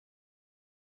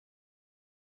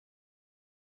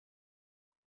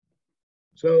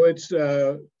So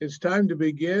it's time to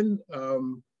begin.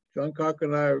 John Cock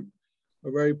and I are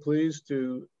very pleased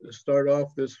to start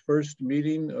off this first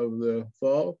meeting of the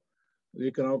fall, the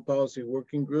Economic Policy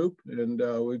Working Group, and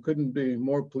we couldn't be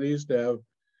more pleased to have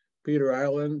Peter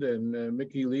Ireland and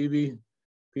Mickey Levy,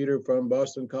 Peter from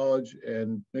Boston College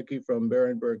and Mickey from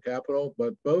Berenberg Capital,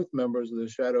 but both members of the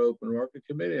Shadow Open Market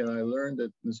Committee. And I learned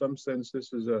that in some sense,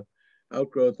 this is a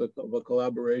outgrowth of a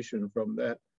collaboration from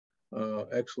that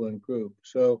excellent group.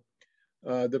 So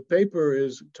the paper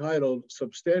is titled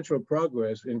Substantial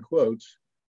Progress, in quotes,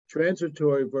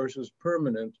 Transitory versus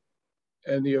Permanent,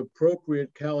 and the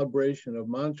Appropriate Calibration of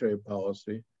Monetary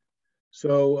Policy.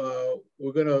 So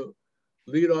we're gonna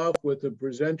lead off with the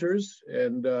presenters,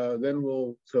 and then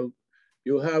so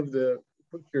you'll have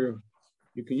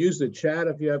you can use the chat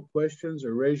if you have questions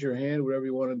or raise your hand, whatever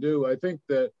you wanna do. I think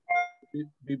that it'd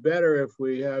be better if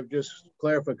we have just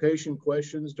clarification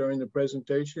questions during the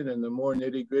presentation and the more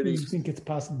nitty gritty. I think it's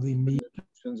possibly me.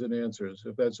 Questions and answers,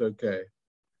 if that's okay.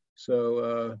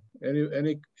 So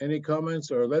any comments,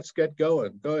 or let's get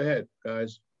going. Go ahead,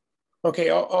 guys. Okay,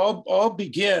 I'll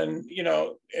begin,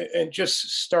 and just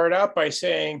start out by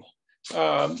saying,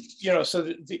 so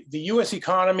the U.S.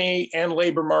 economy and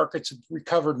labor markets have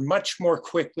recovered much more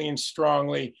quickly and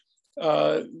strongly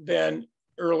than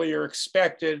earlier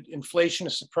expected. Inflation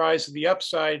is surprised to the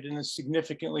upside and is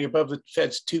significantly above the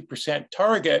Fed's 2%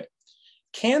 target.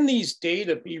 Can these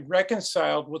data be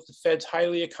reconciled with the Fed's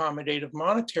highly accommodative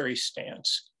monetary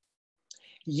stance?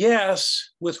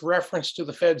 Yes, with reference to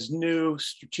the Fed's new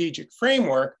strategic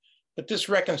framework, but this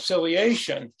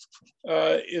reconciliation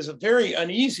is a very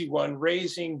uneasy one,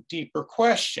 raising deeper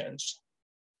questions.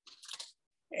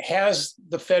 Has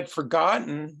the Fed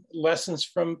forgotten lessons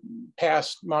from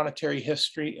past monetary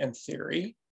history and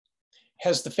theory?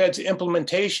 Has the Fed's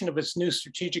implementation of its new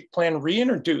strategic plan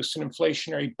reintroduced an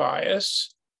inflationary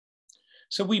bias?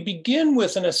 So we begin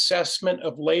with an assessment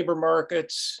of labor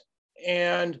markets,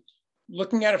 and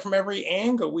looking at it from every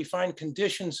angle, we find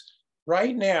conditions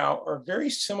right now are very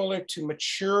similar to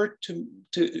mature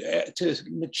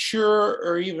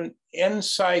or even end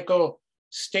cycle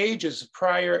stages of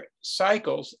prior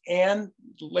cycles, and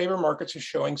labor markets are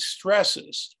showing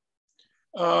stresses.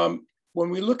 When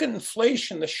we look at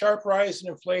inflation, the sharp rise in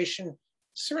inflation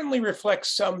certainly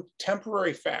reflects some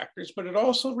temporary factors, but it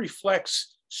also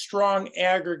reflects strong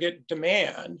aggregate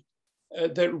demand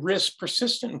that risks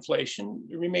persistent inflation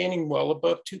remaining well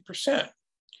above 2%.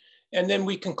 And then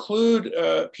we conclude,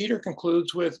 Peter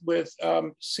concludes with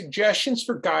suggestions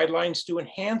for guidelines to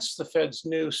enhance the Fed's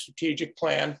new strategic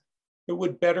plan that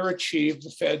would better achieve the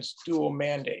Fed's dual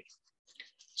mandate.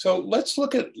 So let's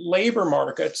look at labor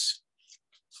markets.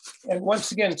 And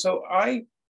once again, so I,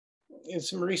 in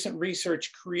some recent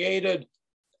research, created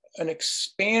an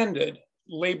expanded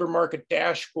labor market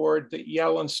dashboard that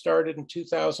Yellen started in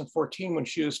 2014 when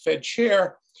she was Fed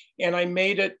chair. And I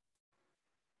made it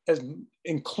as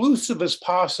inclusive as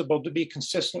possible to be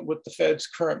consistent with the Fed's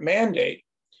current mandate.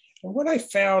 And what I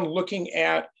found looking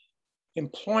at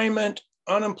employment,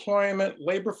 unemployment,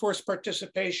 labor force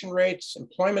participation rates,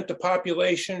 employment to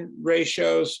population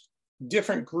ratios,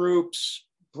 different groups,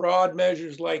 broad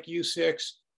measures like U6,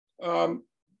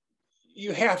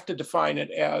 you have to define it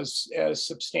as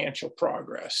substantial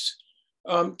progress,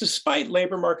 despite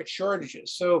labor market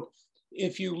shortages. So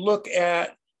if you look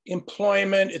at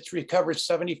employment, it's recovered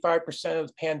 75% of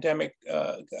the pandemic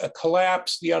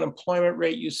collapse. The unemployment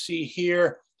rate you see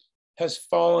here has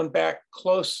fallen back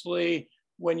closely.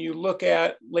 When you look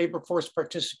at labor force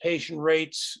participation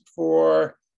rates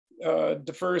for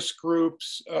diverse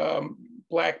groups,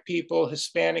 Black people,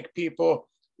 Hispanic people,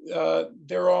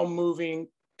 they're all moving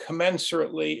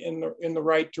commensurately in the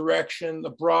right direction.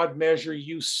 The broad measure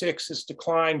U6 has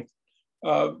declined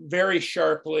very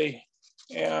sharply.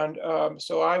 And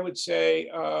so I would say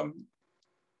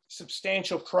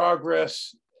substantial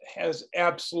progress has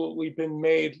absolutely been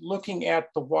made looking at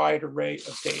the wide array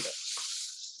of data.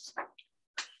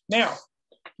 Now,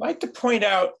 I'd like to point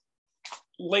out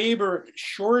labor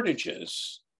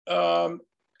shortages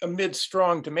amid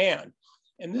strong demand.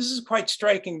 And this is quite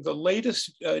striking. The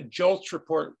latest JOLTS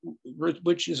report,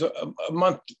 which is a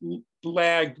month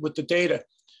lagged with the data,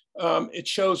 it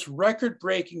shows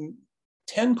record-breaking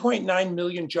 10.9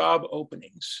 million job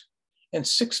openings and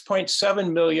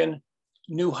 6.7 million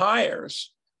new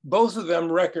hires, both of them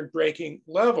record-breaking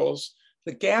levels.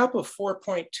 The gap of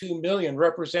 4.2 million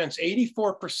represents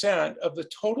 84% of the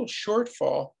total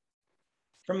shortfall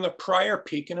from the prior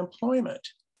peak in employment.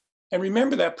 And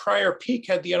remember, that prior peak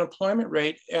had the unemployment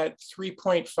rate at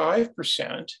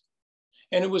 3.5%.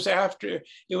 And it was at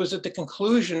the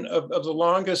conclusion of the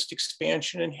longest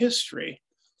expansion in history.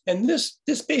 And this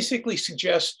basically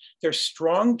suggests there's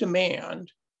strong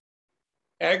demand,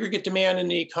 aggregate demand in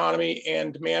the economy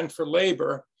and demand for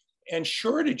labor, and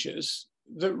shortages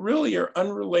that really are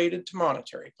unrelated to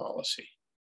monetary policy.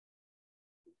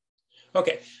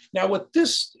 Okay, now what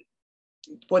this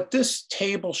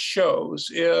table shows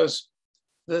is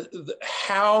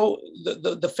how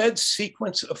the Fed's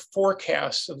sequence of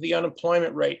forecasts of the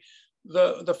unemployment rate.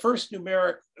 The first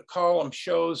numeric column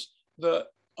shows the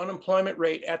unemployment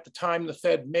rate at the time the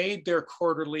Fed made their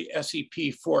quarterly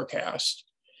SEP forecast.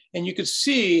 And you can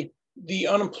see the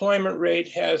unemployment rate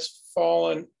has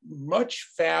fallen much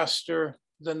faster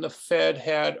than the Fed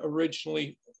had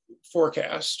originally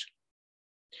forecast.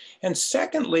 And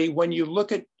secondly, when you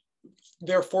look at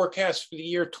their forecast for the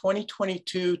year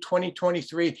 2022,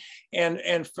 2023,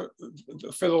 and for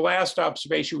the last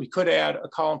observation, we could add a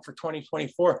column for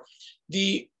 2024.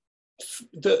 The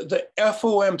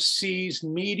FOMC's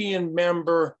median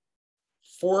member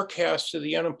forecast of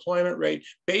the unemployment rate,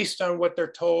 based on what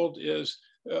they're told is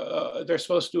they're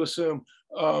supposed to assume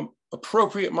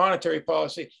appropriate monetary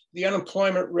policy, the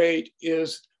unemployment rate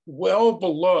is well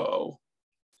below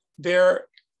their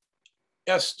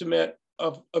estimate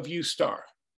of U star.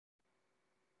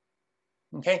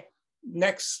 Okay,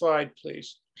 next slide,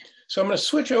 please. So I'm going to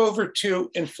switch over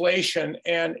to inflation,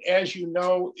 and as you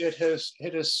know, it has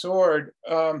soared.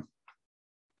 I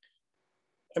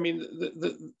mean,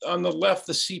 on the left,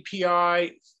 the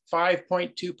CPI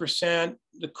 5.2%,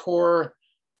 the core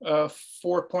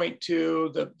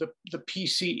 4.2, the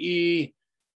PCE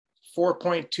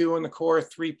 4.2, and the core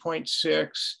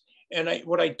 3.6. And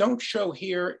what I don't show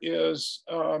here is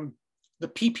the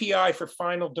PPI for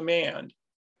final demand,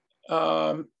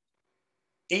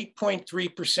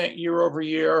 8.3% year over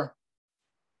year,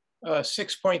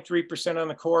 6.3% on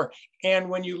the core. And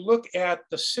when you look at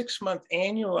the 6-month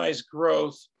annualized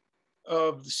growth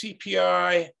of the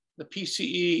CPI, the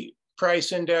PCE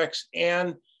price index,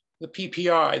 and the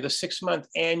PPI, the 6-month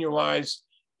annualized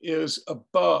is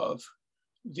above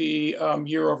the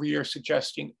year over year,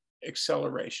 suggesting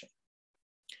acceleration.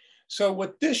 So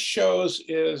what this shows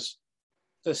is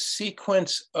the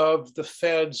sequence of the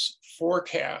Fed's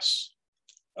forecasts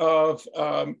of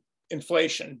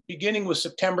inflation, beginning with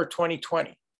September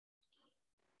 2020.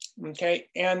 Okay,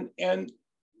 and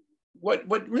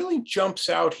what really jumps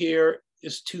out here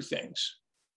is two things.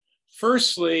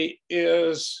 Firstly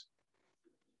is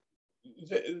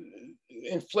the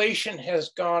inflation has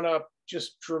gone up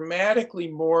just dramatically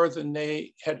more than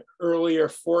they had earlier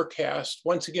forecast,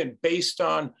 once again, based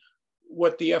on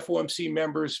what the FOMC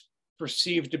members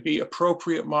perceived to be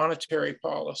appropriate monetary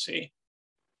policy.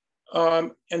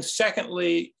 And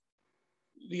secondly,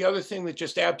 the other thing that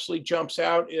just absolutely jumps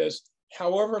out is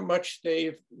however much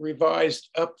they've revised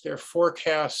up their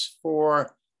forecasts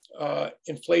for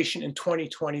inflation in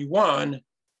 2021,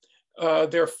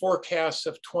 their forecasts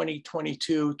of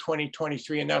 2022,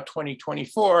 2023, and now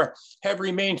 2024 have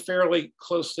remained fairly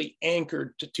closely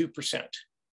anchored to 2%.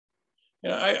 You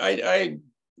know,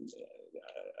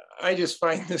 I just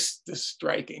find this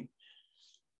striking.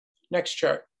 Next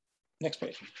chart, next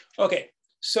page. Okay,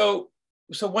 so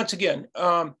once again,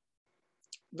 the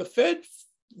Fed,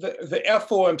 the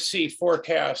FOMC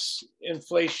forecasts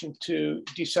inflation to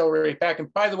decelerate back.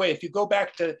 And by the way, if you go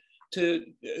back to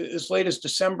as late as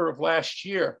December of last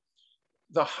year,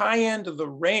 the high end of the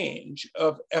range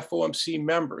of FOMC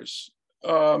members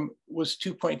was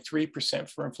 2.3%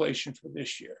 for inflation for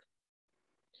this year.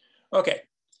 Okay,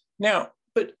 now,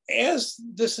 but as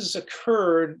this has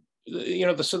occurred, you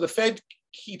know, so the Fed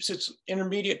keeps its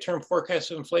intermediate term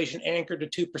forecast of inflation anchored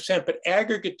to 2%, but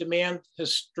aggregate demand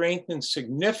has strengthened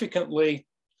significantly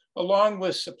along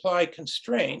with supply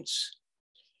constraints.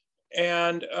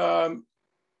 And you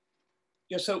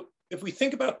know, so if we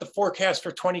think about the forecast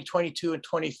for 2022 and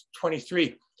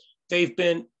 2023, they've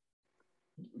been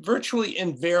virtually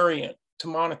invariant to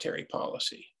monetary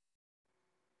policy.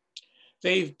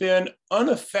 They've been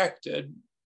unaffected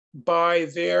by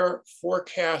their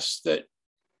forecasts that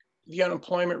the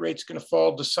unemployment rate is going to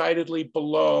fall decidedly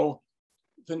below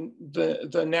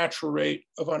the natural rate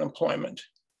of unemployment.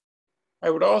 I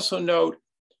would also note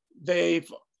they've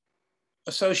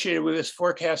associated with this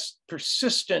forecast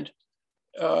persistent,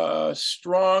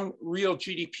 strong real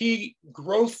GDP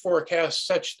growth forecast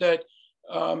such that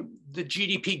the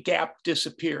GDP gap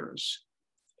disappears.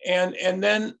 And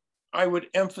then I would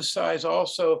emphasize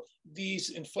also these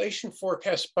inflation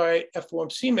forecasts by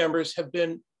FOMC members have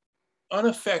been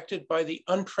unaffected by the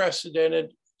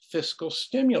unprecedented fiscal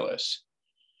stimulus.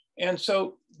 And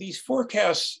so these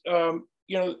forecasts, you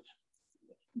know,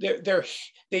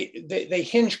 they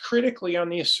hinge critically on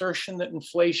the assertion that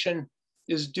inflation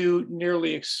is due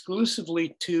nearly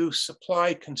exclusively to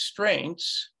supply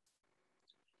constraints.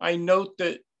 I note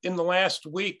that in the last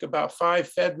week, about 5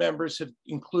 Fed members, have,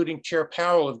 including Chair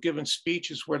Powell, have given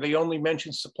speeches where they only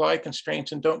mention supply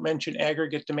constraints and don't mention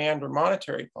aggregate demand or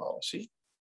monetary policy.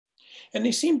 And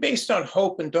they seem based on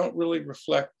hope and don't really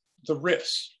reflect the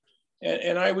risks.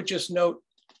 And I would just note,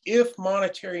 if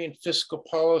monetary and fiscal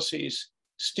policies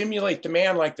stimulate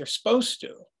demand like they're supposed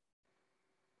to,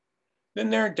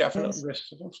 then there are definite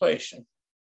risks of inflation.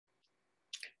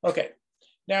 Okay,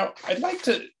 now I'd like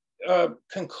to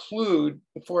conclude,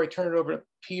 before I turn it over to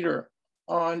Peter,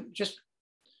 on just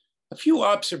a few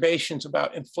observations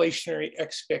about inflationary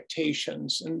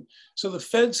expectations. And so the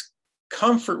Fed's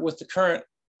comfort with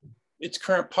its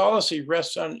current policy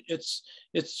rests on its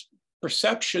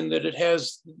perception that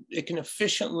it can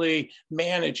efficiently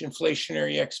manage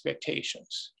inflationary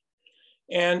expectations.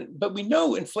 But we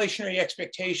know inflationary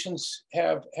expectations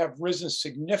have risen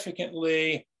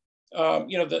significantly.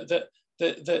 You know,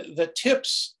 the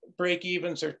TIPS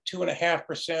break-evens are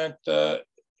 2.5%. The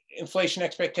inflation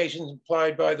expectations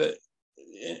implied by the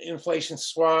inflation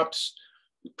swaps,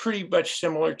 pretty much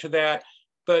similar to that.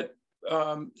 But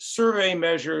survey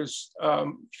measures,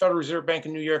 Federal Reserve Bank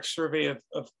of New York survey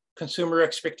of consumer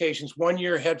expectations, 1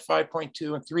 year ahead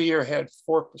 5.2 and 3 year ahead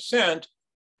 4%.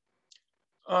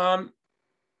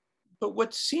 But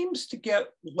what seems to get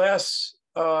less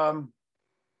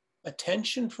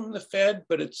attention from the Fed,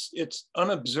 but it's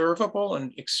unobservable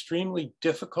and extremely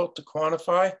difficult to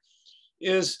quantify,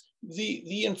 is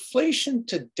the inflation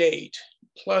to date,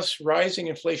 plus rising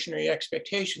inflationary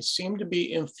expectations, seem to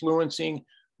be influencing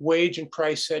wage and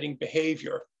price setting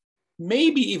behavior,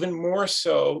 maybe even more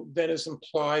so than is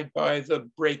implied by the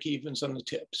break-evens on the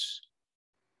TIPS.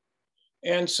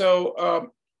 And so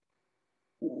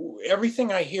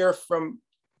everything I hear from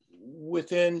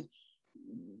within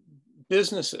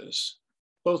businesses,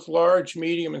 both large,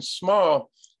 medium, and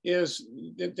small, is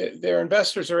that their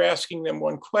investors are asking them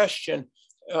one question: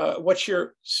 what's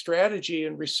your strategy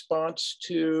in response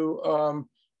to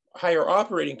higher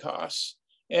operating costs?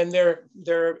 And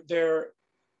their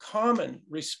common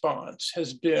response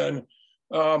has been,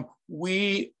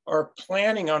 we are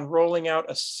planning on rolling out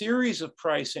a series of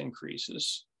price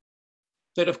increases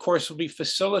that, of course, will be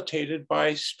facilitated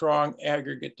by strong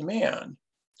aggregate demand.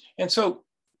 And so,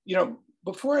 you know,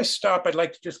 before I stop, I'd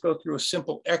like to just go through a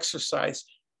simple exercise.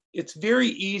 It's very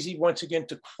easy, once again,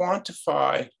 to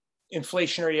quantify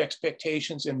inflationary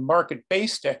expectations and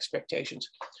market-based expectations.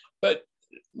 But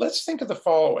let's think of the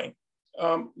following.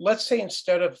 Let's say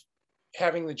instead of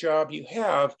having the job you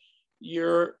have,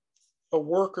 you're a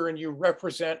worker and you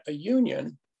represent a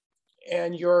union,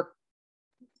 and your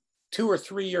 2 or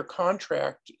 3 year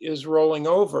contract is rolling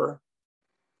over,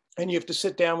 and you have to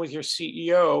sit down with your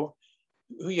CEO,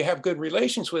 who you have good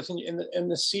relations with, and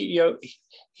the CEO,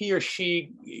 he or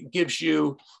she gives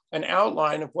you an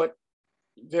outline of what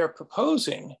they're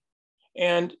proposing,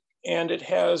 and it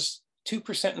has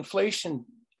 2% inflation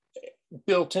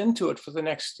built into it for the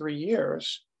next 3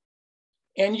 years.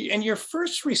 And your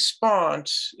first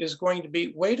response is going to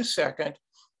be, wait a second,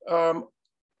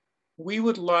 we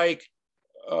would like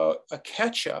a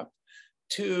catch-up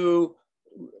to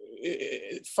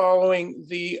following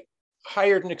the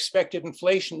higher than expected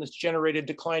inflation that's generated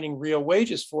declining real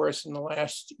wages for us in the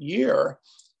last year.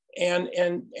 And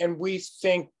we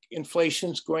think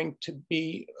inflation's going to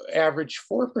be average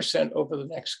 4% over the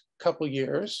next couple of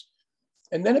years.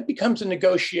 And then it becomes a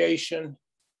negotiation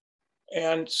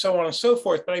and so on and so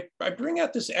forth. But I bring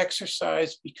out this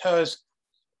exercise because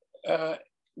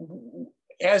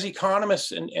as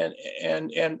economists and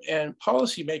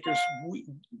policymakers,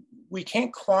 we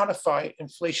can't quantify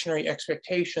inflationary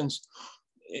expectations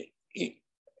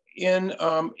in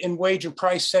wage and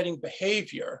price setting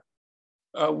behavior.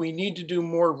 We need to do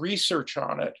more research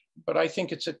on it, but I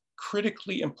think it's a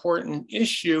critically important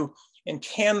issue. And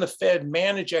can the Fed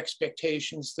manage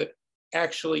expectations that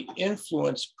actually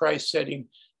influence price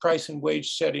and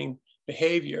wage setting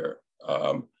behavior,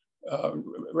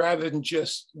 rather than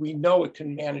just, we know it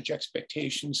can manage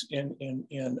expectations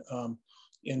in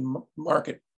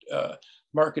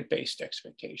market-based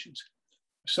expectations.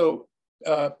 So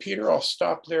Peter, I'll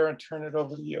stop there and turn it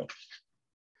over to you.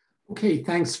 Okay,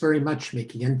 thanks very much,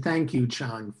 Mickey. And thank you,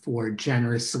 John, for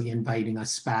generously inviting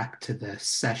us back to the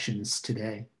sessions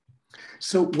today.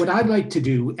 So what I'd like to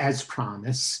do, as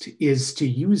promised, is to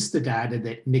use the data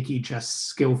that Mickey just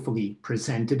skillfully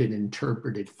presented and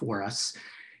interpreted for us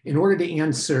in order to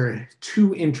answer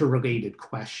 2 interrelated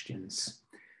questions.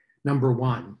 Number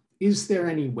 1, is there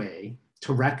any way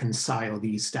to reconcile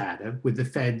these data with the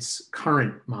Fed's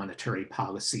current monetary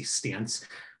policy stance,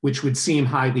 which would seem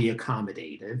highly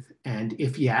accommodative? And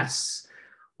if yes,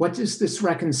 what does this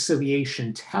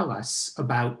reconciliation tell us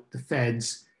about the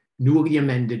Fed's newly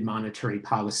amended monetary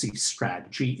policy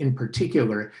strategy, in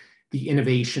particular, the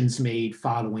innovations made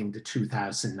following the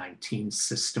 2019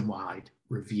 system-wide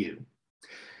review?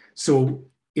 So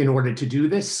in order to do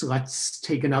this, let's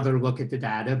take another look at the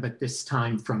data, but this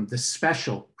time from the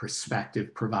special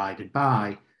perspective provided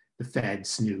by the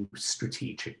Fed's new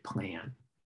strategic plan.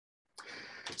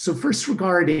 So first,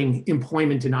 regarding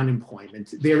employment and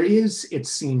unemployment, there is, it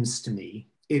seems to me,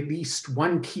 at least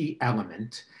one key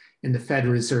element in the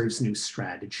Federal Reserve's new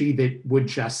strategy that would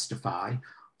justify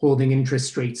holding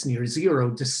interest rates near zero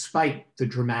despite the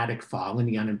dramatic fall in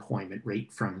the unemployment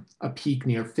rate from a peak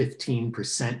near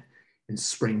 15% in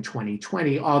spring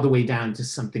 2020 all the way down to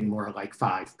something more like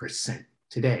 5%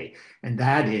 today. And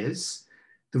that is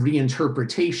the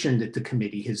reinterpretation that the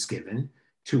committee has given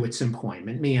to its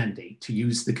employment mandate. To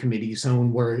use the committee's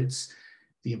own words,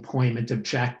 the employment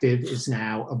objective is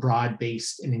now a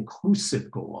broad-based and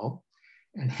inclusive goal,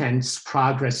 and hence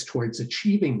progress towards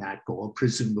achieving that goal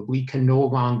presumably can no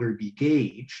longer be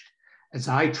gauged, as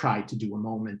I tried to do a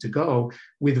moment ago,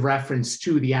 with reference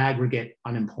to the aggregate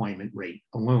unemployment rate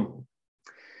alone.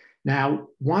 Now,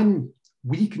 one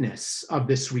weakness of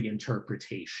this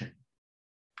reinterpretation,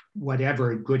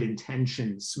 whatever good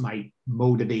intentions might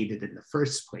motivate it in the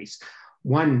first place,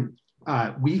 one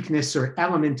weakness or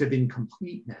element of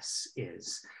incompleteness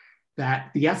is that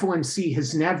the FOMC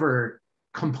has never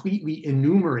completely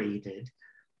enumerated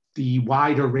the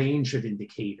wider range of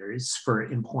indicators for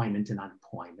employment and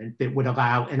unemployment that would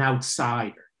allow an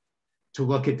outsider to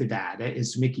look at the data,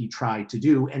 as Mickey tried to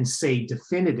do, and say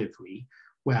definitively,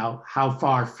 well, how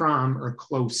far from or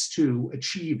close to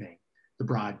achieving the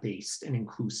broad-based and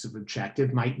inclusive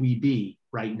objective might we be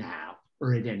right now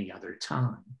or at any other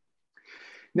time?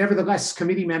 Nevertheless,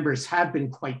 committee members have been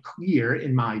quite clear,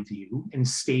 in my view, in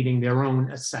stating their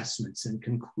own assessments and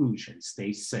conclusions.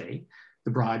 They say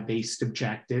the broad-based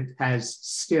objective has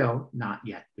still not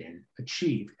yet been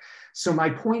achieved. So my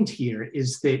point here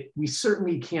is that we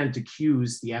certainly can't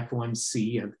accuse the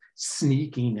FOMC of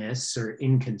sneakiness or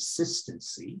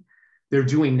inconsistency. They're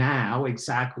doing now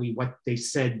exactly what they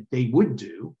said they would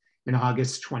do in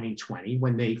August 2020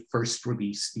 when they first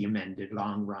released the amended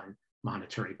long-run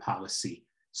monetary policy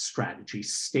strategy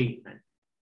statement.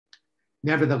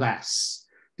 Nevertheless,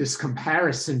 this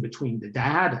comparison between the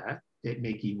data that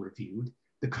Mickey reviewed,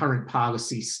 the current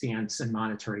policy stance and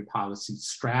monetary policy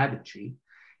strategy,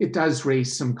 it does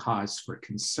raise some cause for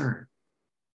concern.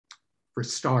 For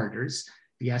starters,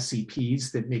 the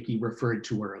SEPs that Mickey referred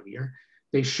to earlier,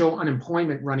 they show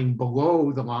unemployment running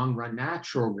below the long-run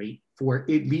natural rate for at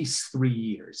least 3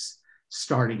 years,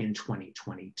 starting in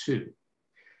 2022.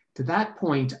 To that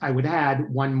point, I would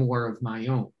add one more of my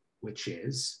own, which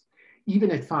is, even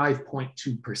at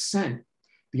 5.2%,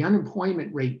 the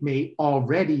unemployment rate may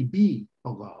already be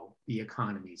below the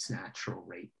economy's natural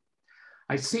rate.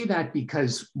 I say that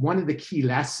because one of the key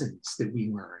lessons that we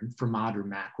learn from modern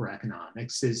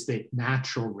macroeconomics is that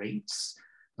natural rates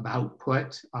of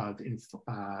output, of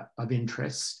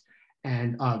interest,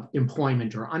 and of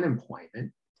employment or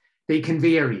unemployment, they can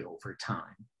vary over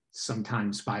time,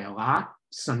 sometimes by a lot,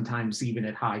 sometimes even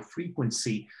at high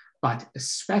frequency, but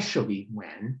especially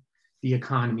when the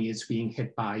economy is being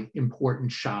hit by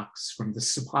important shocks from the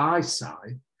supply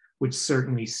side, which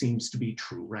certainly seems to be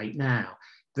true right now.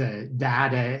 The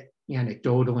data,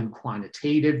 anecdotal and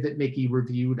quantitative, that Mickey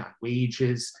reviewed on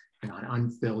wages and on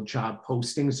unfilled job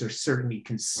postings are certainly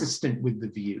consistent with the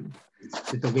view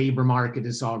that the labor market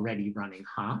is already running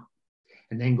hot.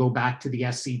 And then go back to the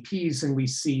SEPs and we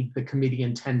see the committee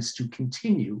intends to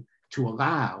continue to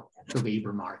allow the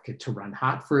labor market to run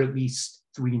hot for at least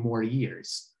 3 more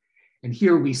years. And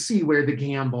here we see where the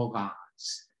gamble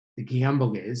lies. The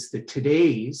gamble is that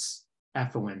today's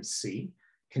FOMC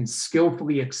can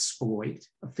skillfully exploit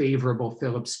a favorable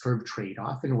Phillips curve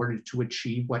trade-off in order to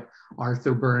achieve what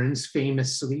Arthur Burns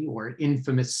famously or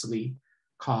infamously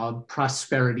called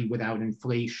prosperity without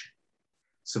inflation.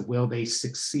 So will they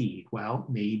succeed? Well,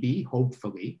 maybe,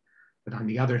 hopefully. But on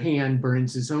the other hand,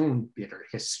 Burns's own bitter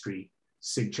history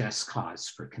suggests cause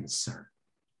for concern.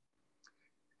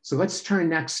 So let's turn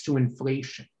next to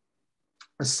inflation.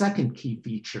 A second key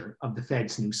feature of the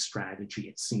Fed's new strategy,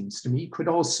 it seems to me, could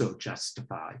also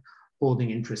justify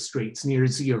holding interest rates near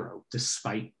zero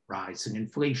despite rising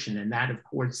inflation. And that, of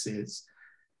course, is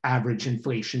average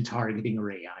inflation targeting,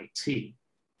 or AIT.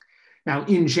 Now,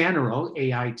 in general,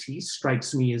 AIT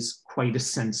strikes me as quite a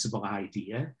sensible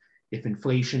idea. If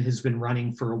inflation has been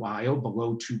running for a while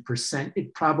below 2%,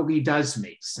 it probably does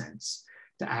make sense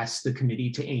to ask the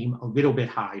committee to aim a little bit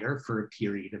higher for a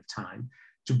period of time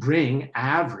to bring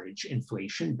average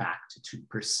inflation back to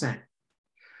 2%.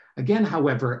 Again,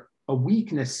 however, a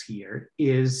weakness here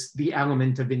is the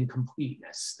element of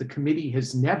incompleteness. The committee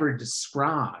has never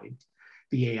described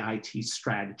the AIT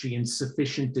strategy in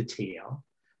sufficient detail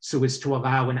so as to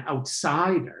allow an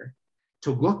outsider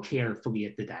to look carefully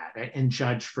at the data and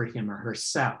judge for him or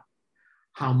herself.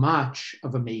 How much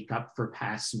of a makeup for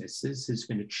past misses has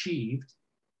been achieved?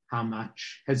 How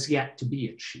much has yet to be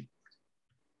achieved?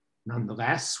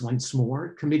 Nonetheless, once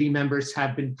more, committee members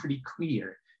have been pretty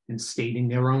clear in stating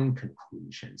their own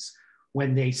conclusions.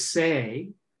 When they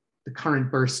say the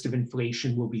current burst of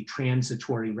inflation will be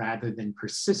transitory rather than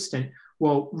persistent,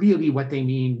 well, really what they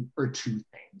mean are two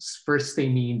things. First, they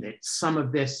mean that some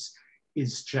of this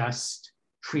is just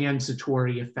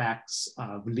transitory effects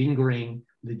of lingering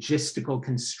logistical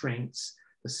constraints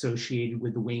associated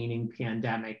with the waning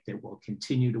pandemic that will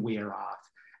continue to wear off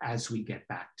as we get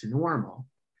back to normal.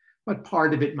 But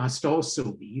part of it must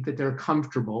also be that they're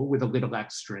comfortable with a little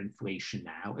extra inflation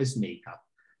now as makeup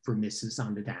for misses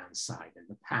on the downside in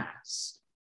the past.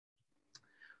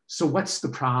 So what's the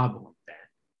problem then?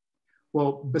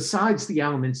 Well, besides the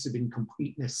elements of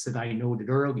incompleteness that I noted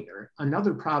earlier,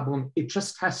 another problem, it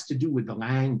just has to do with the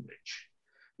language.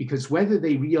 Because whether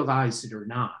they realize it or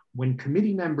not, when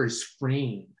committee members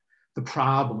frame the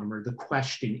problem or the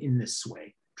question in this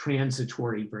way,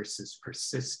 transitory versus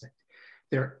persistent,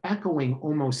 they're echoing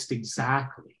almost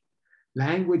exactly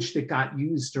language that got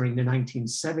used during the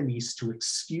 1970s to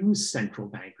excuse central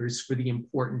bankers for the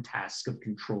important task of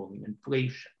controlling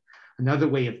inflation. Another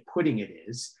way of putting it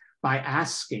is, by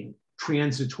asking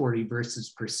transitory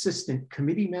versus persistent,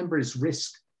 committee members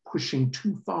risk pushing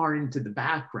too far into the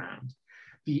background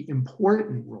the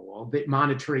important role that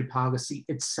monetary policy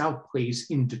itself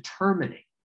plays in determining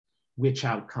which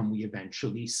outcome we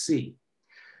eventually see.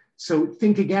 So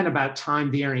think again about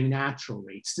time-varying natural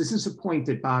rates. This is a point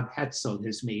that Bob Hetzel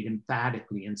has made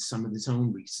emphatically in some of his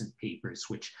own recent papers,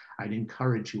 which I'd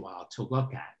encourage you all to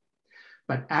look at.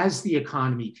 But as the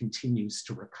economy continues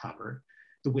to recover,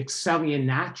 the Wixellian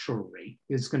natural rate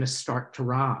is going to start to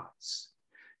rise.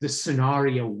 The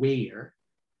scenario where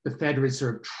the Fed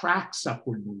Reserve tracks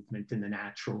upward movement in the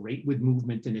natural rate with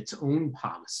movement in its own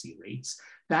policy rates,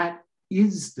 that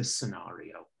is the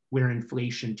scenario where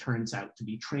inflation turns out to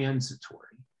be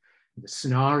transitory. The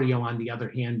scenario, on the other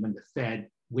hand, when the Fed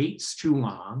waits too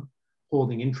long,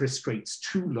 holding interest rates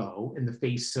too low in the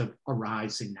face of a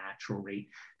rising natural rate,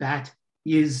 that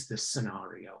is the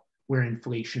scenario where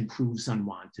inflation proves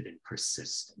unwanted and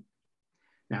persistent.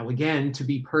 Now, again, to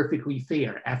be perfectly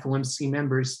fair, FOMC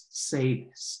members say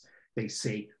this. They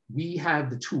say, we have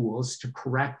the tools to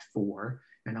correct for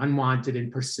an unwanted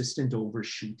and persistent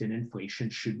overshoot in inflation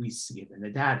should we see it in the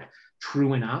data.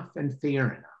 True enough and fair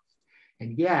enough.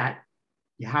 And yet,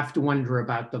 you have to wonder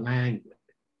about the language.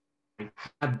 They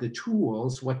have the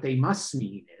tools, what they must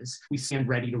mean is we stand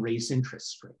ready to raise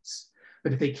interest rates.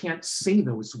 But if they can't say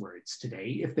those words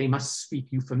today, if they must speak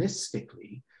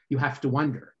euphemistically, you have to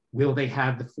wonder, will they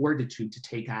have the fortitude to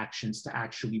take actions to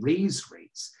actually raise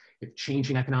rates if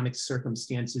changing economic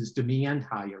circumstances demand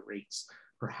higher rates,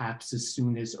 perhaps as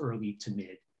soon as early to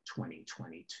mid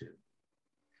 2022.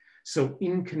 So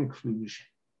in conclusion,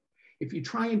 if you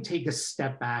try and take a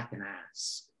step back and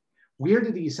ask, where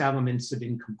do these elements of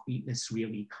incompleteness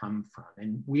really come from?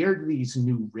 And where do these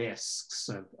new risks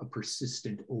of a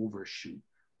persistent overshoot,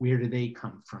 where do they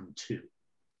come from too?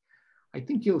 I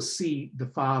think you'll see the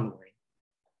following.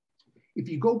 If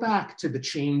you go back to the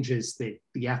changes that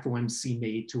the FOMC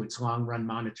made to its long-run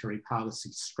monetary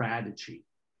policy strategy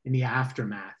in the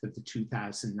aftermath of the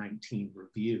 2019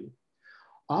 review,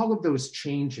 all of those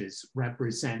changes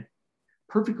represent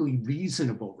perfectly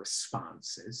reasonable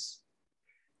responses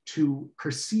to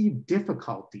perceived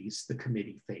difficulties the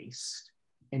committee faced.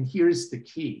 And here's the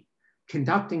key: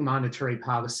 conducting monetary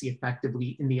policy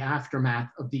effectively in the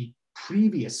aftermath of the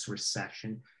previous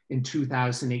recession in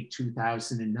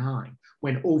 2008-2009,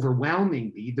 when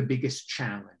overwhelmingly the biggest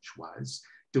challenge was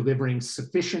delivering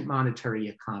sufficient monetary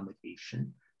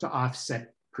accommodation to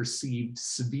offset perceived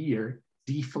severe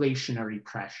deflationary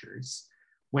pressures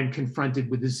when confronted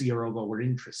with a zero lower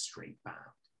interest rate bound.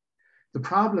 The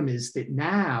problem is that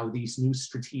now these new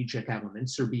strategic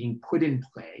elements are being put in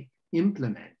play,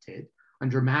 implemented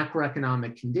under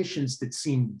macroeconomic conditions that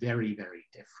seem very, very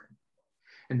different.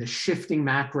 And the shifting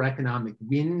macroeconomic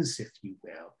winds, if you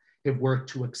will, have worked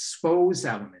to expose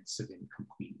elements of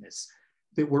incompleteness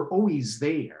that were always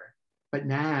there, but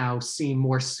now seem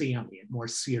more salient, more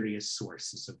serious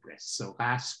sources of risk. So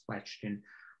last question,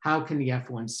 how can the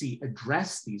FOMC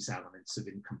address these elements of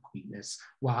incompleteness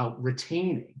while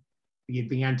retaining the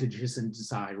advantages and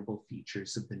desirable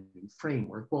features of the new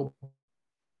framework? Well,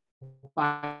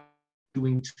 by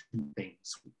doing two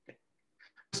things, we think.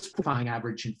 Simplifying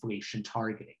average inflation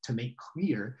targeting to make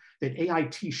clear that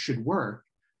AIT should work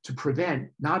to prevent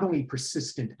not only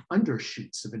persistent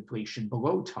undershoots of inflation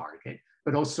below target,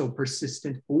 but also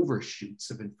persistent overshoots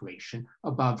of inflation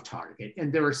above target.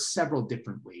 And there are several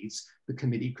different ways the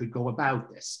committee could go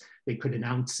about this. They could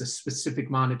announce a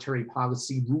specific monetary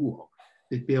policy rule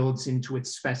that builds into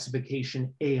its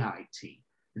specification AIT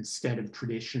instead of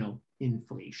traditional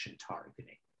inflation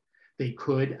targeting. They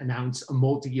could announce a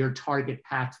multi-year target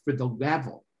path for the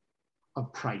level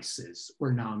of prices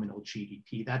or nominal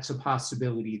GDP. That's a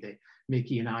possibility that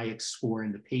Mickey and I explore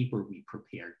in the paper we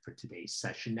prepared for today's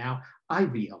session. Now, I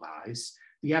realize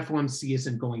the FOMC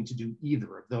isn't going to do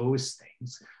either of those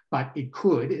things, but it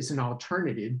could, as an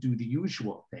alternative, do the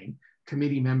usual thing.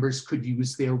 Committee members could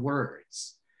use their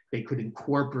words. They could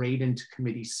incorporate into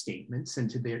committee statements,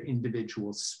 into their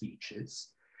individual speeches,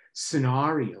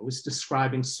 scenarios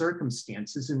describing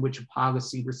circumstances in which a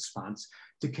policy response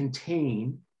to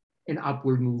contain an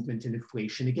upward movement in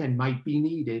inflation, again, might be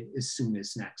needed as soon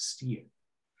as next year.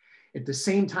 At the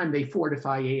same time they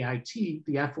fortify AIT,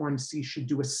 the FOMC should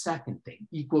do a second thing,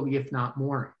 equally if not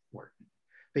more important.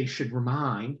 They should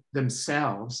remind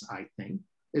themselves, I think,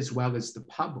 as well as the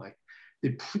public,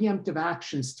 that preemptive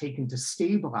actions taken to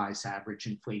stabilize average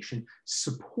inflation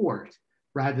support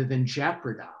rather than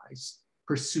jeopardize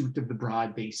pursuit of the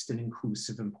broad-based and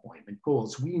inclusive employment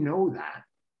goals. We know that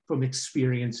from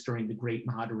experience during the Great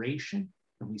Moderation,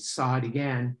 and we saw it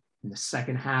again in the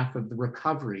second half of the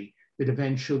recovery that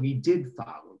eventually did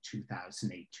follow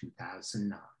 2008,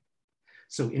 2009.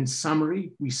 So in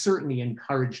summary, we certainly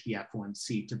encourage the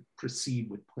FOMC to proceed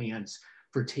with plans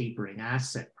for tapering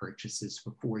asset purchases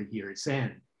before year's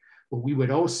end. But we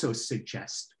would also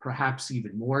suggest, perhaps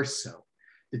even more so,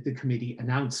 that the committee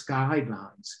announce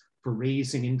guidelines for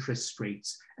raising interest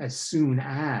rates as soon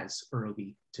as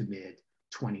early to mid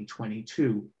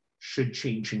 2022, should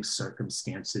changing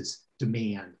circumstances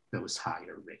demand those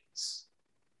higher rates.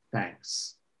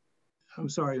 Thanks. I'm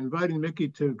sorry, inviting Mickey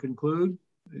to conclude.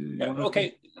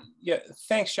 Okay, yeah,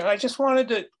 thanks, John. I just wanted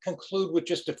to conclude with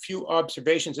just a few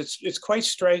observations. It's quite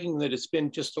striking that it's been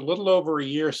just a little over a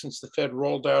year since the Fed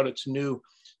rolled out its new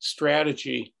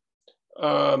strategy.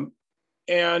 And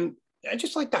I'd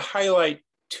just like to highlight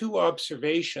two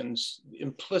observations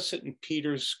implicit in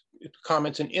Peter's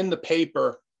comments and in the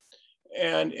paper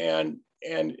and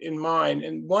in mine.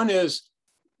 And one is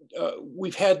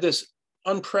we've had this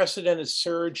unprecedented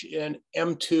surge in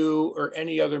M2 or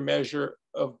any other measure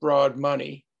of broad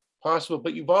money possible,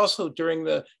 but you've also, during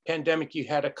the pandemic, you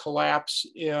had a collapse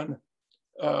in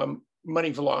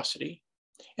money velocity.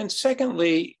 And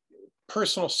secondly,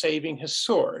 personal saving has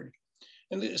soared.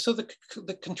 And so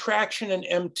the contraction in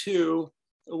M2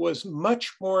 was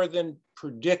much more than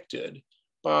predicted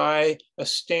by a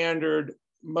standard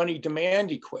money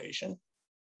demand equation.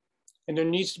 And there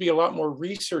needs to be a lot more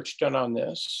research done on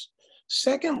this.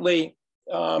 Secondly,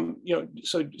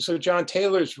 so John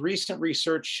Taylor's recent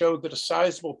research showed that a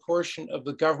sizable portion of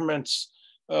the government's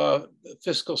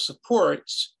fiscal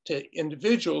supports to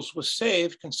individuals was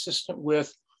saved consistent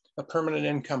with a permanent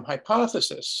income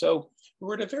hypothesis. So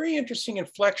we're at a very interesting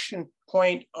inflection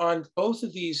point on both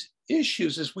of these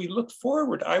issues. As we look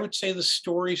forward, I would say the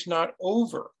story's not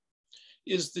over.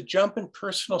 Is the jump in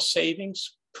personal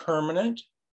savings permanent,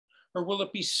 or will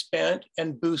it be spent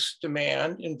and boost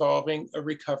demand involving a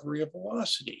recovery of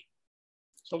velocity?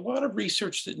 It's a lot of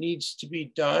research that needs to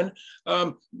be done.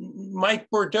 Mike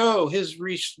Bordo, his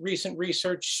recent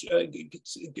research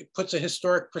puts a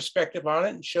historic perspective on it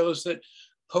and shows that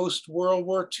post-World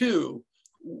War II,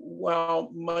 while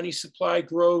money supply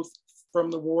growth from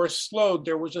the war slowed,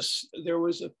 there was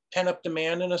a pent-up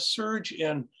demand and a surge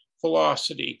in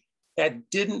velocity that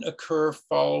didn't occur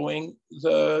following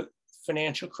the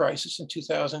financial crisis in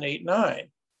 2008-9.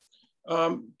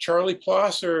 Charlie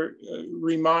Plosser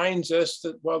reminds us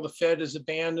that while the Fed has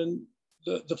abandoned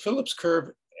the Phillips curve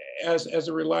as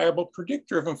a reliable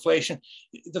predictor of inflation,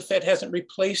 the Fed hasn't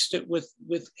replaced it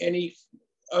with any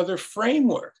other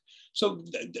framework. So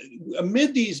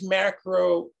amid these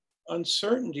macro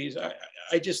uncertainties,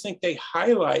 I just think they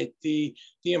highlight the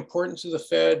importance of the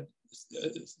Fed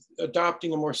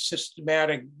adopting a more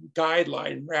systematic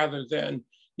guideline rather than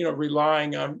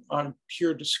relying on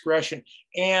pure discretion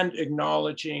and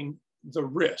acknowledging the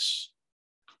risks.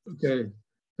 Okay,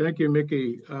 thank you,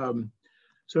 Mickey.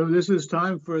 So this is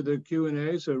time for the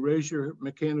Q&A, so raise your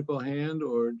mechanical hand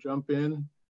or jump in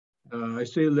I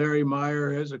see Larry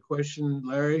Meyer has a question.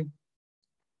 Larry?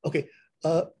 Okay,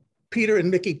 Peter and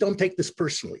Mickey, don't take this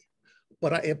personally,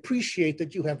 but I appreciate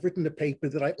that you have written a paper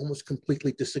that I almost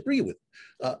completely disagree with.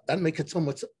 That makes it so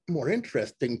much more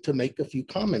interesting to make a few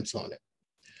comments on it.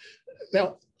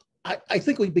 Now, I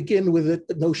think we begin with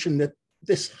the notion that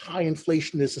this high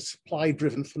inflation is a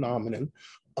supply-driven phenomenon,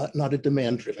 not a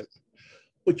demand-driven.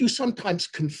 But you sometimes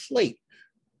conflate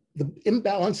the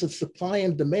imbalance of supply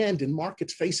and demand in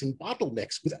markets facing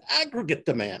bottlenecks with aggregate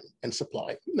demand and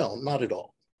supply. No, not at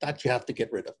all. That you have to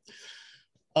get rid of.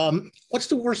 What's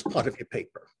the worst part of your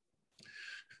paper?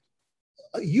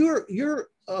 You're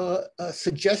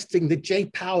suggesting that Jay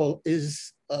Powell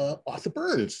is Arthur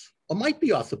Burns, or might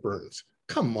be Arthur Burns.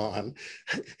 Come on,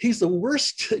 he's the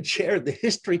worst chair in the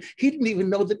history. He didn't even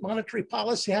know that monetary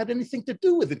policy had anything to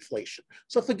do with inflation.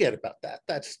 So forget about that.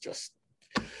 That's just,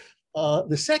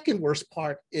 the second worst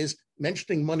part is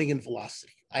mentioning money and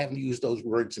velocity. I haven't used those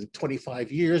words in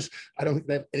 25 years. I don't think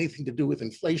they have anything to do with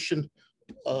inflation.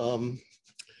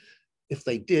 If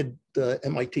they did,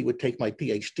 MIT would take my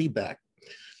PhD back.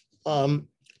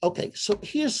 Okay, so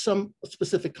here's some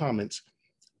specific comments.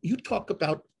 You talk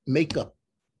about makeup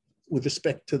with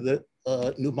respect to the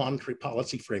new monetary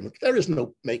policy framework. There is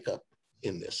no makeup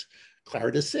in this.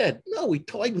 Clarida said, no, we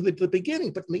toyed with it at the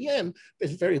beginning, but in the end,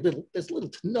 there's little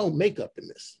to no makeup in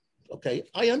this. Okay,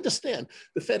 I understand.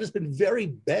 The Fed has been very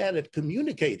bad at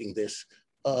communicating this,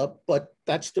 but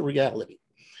that's the reality.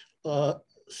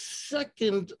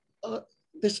 Second,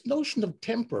 this notion of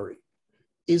temporary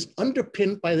is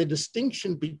underpinned by the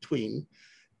distinction between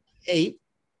a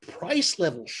price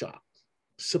level shock,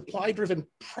 supply-driven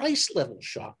price level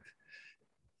shock,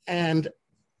 and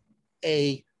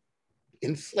a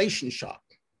inflation shock.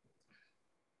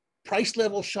 Price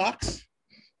level shocks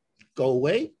go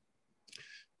away.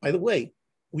 By the way,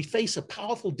 we face a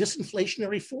powerful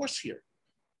disinflationary force here,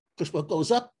 because what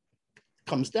goes up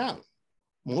comes down.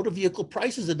 Motor vehicle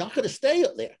prices are not going to stay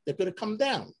up there. They're going to come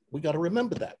down. We got to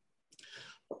remember that.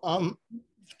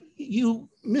 You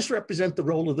misrepresent the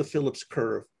role of the Phillips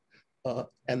curve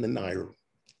and the Naira.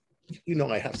 You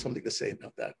know I have something to say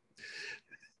about that.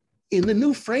 In the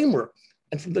new framework,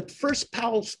 and from the first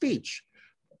Powell speech,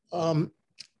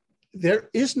 there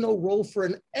is no role for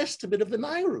an estimate of the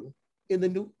Naira in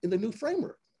the new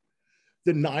framework.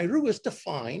 The Naira is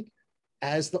defined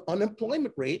as the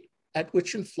unemployment rate at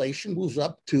which inflation moves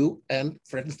up to and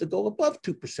threatens to go above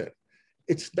 2%.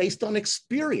 It's based on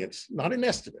experience, not an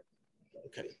estimate.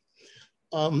 Okay.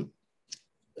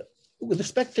 With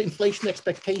respect to inflation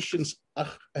expectations, I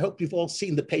hope you've all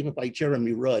seen the paper by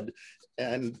Jeremy Rudd.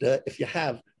 And if you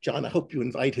have, John, I hope you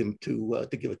invite him to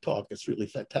give a talk. It's really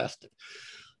fantastic.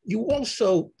 You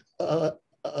also,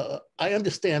 I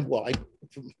understand why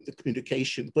from the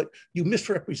communication, but you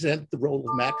misrepresent the role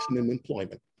of maximum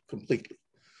employment completely.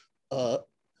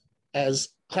 As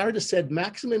Clarida said,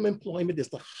 maximum employment is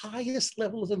the highest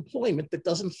level of employment that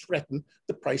doesn't threaten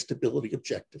the price stability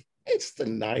objective. It's the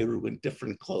Naira in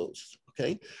different clothes,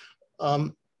 okay?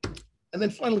 And then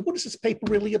finally, what is this paper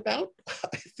really about?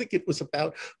 I think it was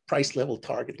about price level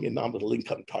targeting and nominal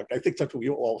income targeting. I think that's where we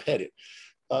were all headed.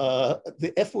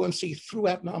 The FOMC threw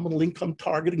out nominal income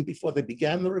targeting before they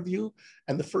began the review.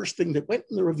 And the first thing that went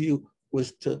in the review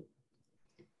was to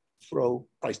throw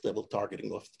price level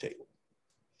targeting off the table.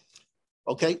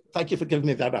 Okay, thank you for giving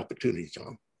me that opportunity,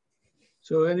 John.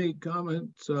 So any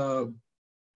comments,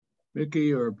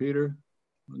 Mickey or Peter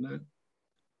on that?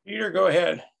 Peter, go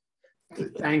ahead.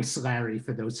 Thanks, Larry,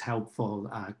 for those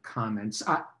helpful comments.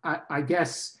 I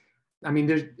guess, I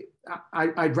mean,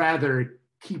 I'd rather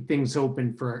keep things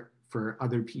open for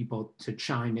other people to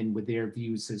chime in with their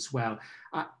views as well.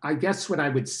 I guess what I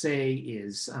would say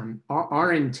is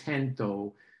our intent,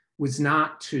 though, was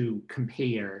not to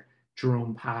compare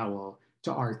Jerome Powell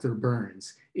to Arthur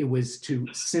Burns. It was to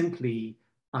simply,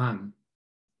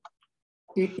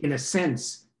 in a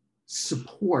sense,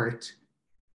 support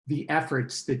the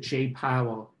efforts that Jay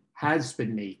Powell has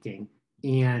been making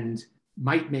and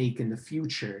might make in the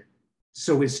future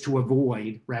so as to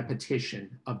avoid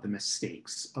repetition of the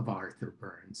mistakes of Arthur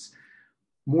Burns.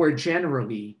 More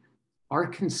generally, our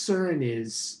concern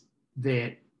is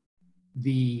that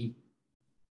the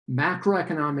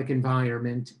macroeconomic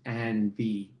environment and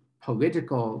the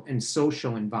political and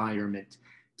social environment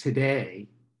today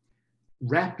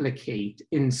replicate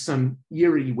in some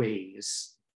eerie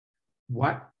ways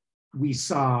what we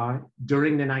saw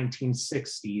during the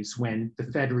 1960s when the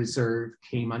Fed Reserve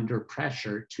came under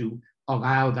pressure to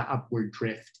allow the upward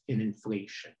drift in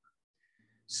inflation.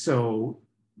 So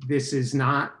this is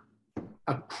not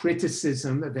a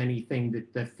criticism of anything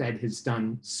that the Fed has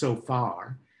done so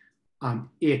far,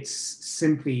 It's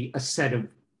simply a set of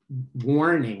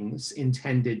warnings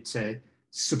intended to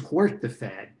support the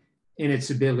Fed in its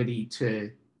ability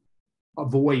to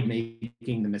avoid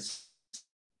making the mistakes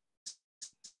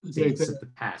of the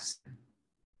past.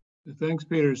 Thanks,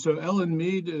 Peter. So Ellen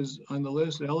Mead is on the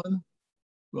list. Ellen,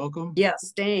 welcome.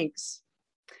 Yes, thanks.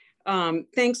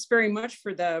 Thanks very much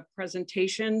for the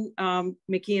presentation,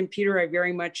 Mickey and Peter. I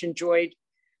very much enjoyed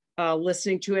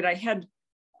listening to it. I had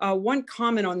one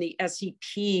comment on the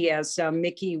SEP as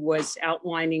Mickey was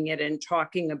outlining it and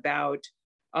talking about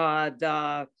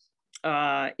the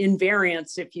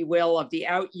invariance, if you will, of the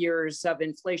out years of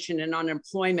inflation and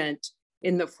unemployment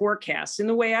in the forecast. And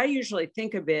the way I usually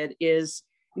think of it is,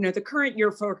 you know, the current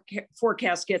year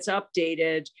forecast gets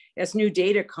updated as new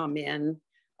data come in.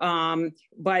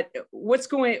 But what's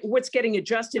getting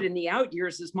adjusted in the out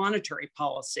years is monetary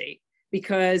policy,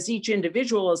 because each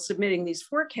individual is submitting these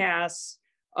forecasts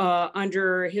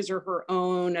under his or her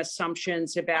own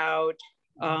assumptions about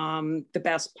the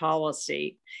best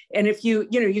policy. And if you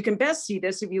can best see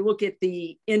this if you look at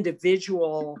the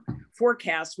individual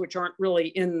forecasts, which aren't really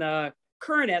in the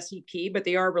current SEP, but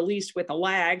they are released with a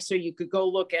lag. So you could go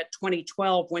look at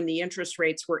 2012 when the interest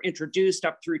rates were introduced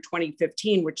up through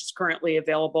 2015, which is currently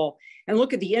available, and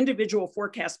look at the individual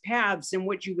forecast paths. And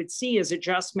what you would see is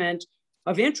adjustment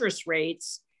of interest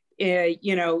rates,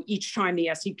 each time the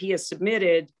SEP is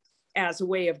submitted as a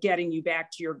way of getting you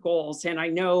back to your goals. And I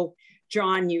know,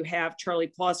 John, you have Charlie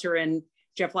Plosser and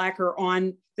Jeff Lacker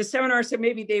on the seminar, so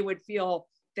maybe they would feel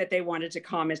that they wanted to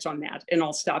comment on that. And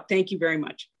I'll stop. Thank you very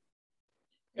much.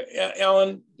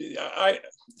 Ellen, I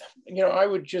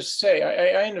would just say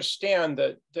I understand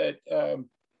that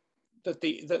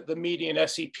the median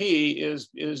SEP is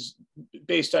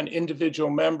based on individual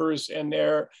members, and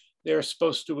they're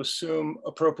supposed to assume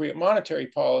appropriate monetary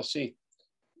policy,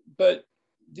 but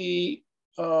the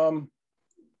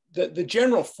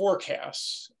general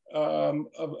forecasts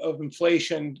of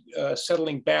inflation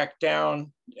settling back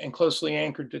down and closely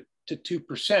anchored to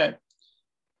 2%.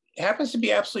 Happens to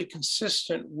be absolutely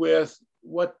consistent with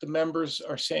what the members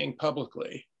are saying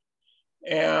publicly.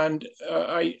 And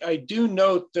I do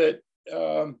note that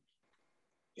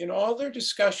in all their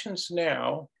discussions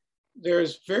now,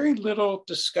 there's very little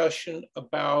discussion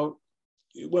about,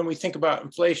 when we think about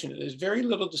inflation, there's very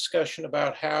little discussion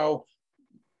about how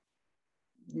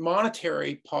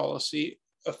monetary policy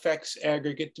affects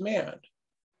aggregate demand.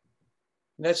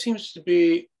 And that seems to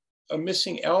be a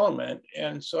missing element.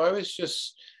 And so I was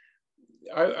just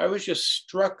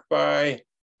struck by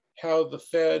how the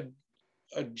Fed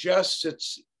adjusts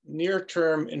its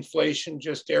near-term inflation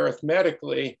just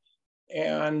arithmetically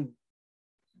and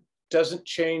doesn't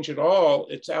change at all.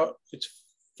 It's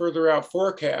further out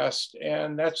forecast,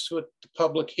 and that's what the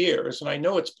public hears. And I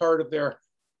know it's part of their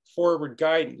forward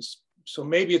guidance. So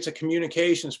maybe it's a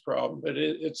communications problem, but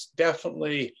it's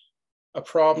definitely a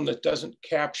problem that doesn't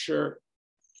capture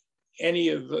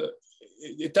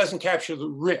it doesn't capture the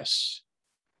risks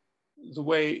the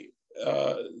way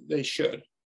they should.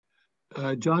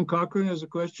 John Cochrane has a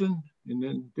question, and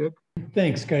then Dick.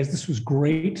 Thanks, guys. This was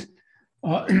great.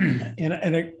 What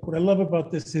I love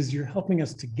about this is you're helping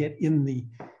us to get in the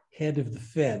head of the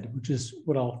Fed, which is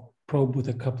what I'll probe with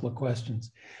a couple of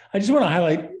questions. I just want to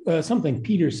highlight something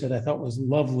Peter said I thought was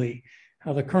lovely,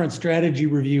 how the current strategy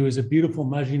review is a beautiful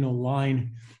Maginot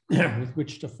line with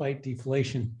which to fight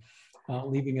deflation,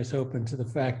 leaving us open to the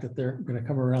fact that they're going to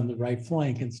come around the right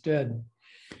flank instead.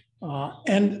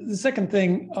 And the second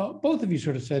thing, both of you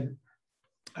sort of said,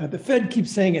 the Fed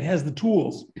keeps saying it has the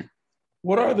tools.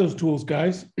 What are those tools,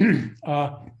 guys?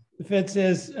 The Fed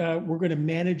says we're going to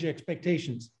manage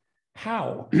expectations.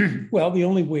 How? Well, the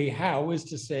only way how is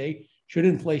to say, should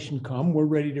inflation come, we're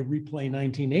ready to replay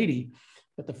 1980.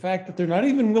 But the fact that they're not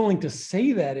even willing to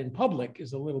say that in public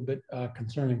is a little bit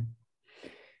concerning.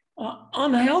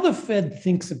 On how the Fed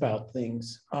thinks about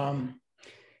things,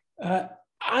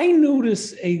 I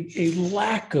notice a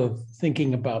lack of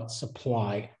thinking about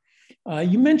supply.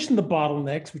 You mentioned the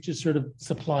bottlenecks, which is sort of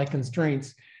supply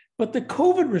constraints, but the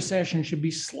COVID recession should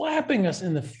be slapping us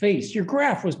in the face. Your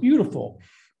graph was beautiful.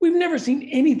 We've never seen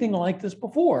anything like this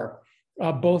before,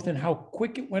 both in how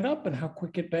quick it went up and how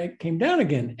quick it came down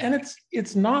again. And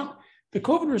it's not, the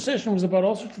COVID recession was about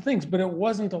all sorts of things, but it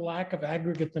wasn't a lack of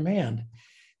aggregate demand.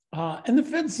 And the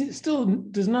Fed still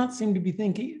does not seem to be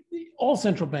thinking, all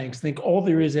central banks think all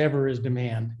there is ever is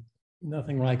demand,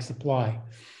 nothing like supply.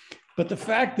 But the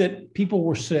fact that people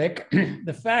were sick,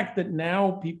 the fact that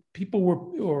now people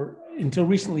were, or until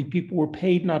recently, people were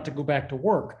paid not to go back to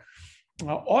work,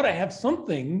 ought to have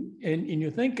something in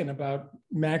your thinking about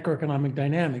macroeconomic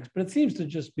dynamics. But it seems to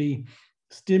just be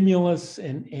stimulus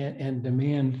and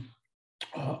demand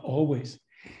always.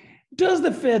 Does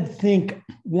the Fed think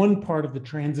one part of the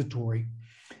transitory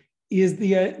is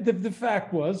the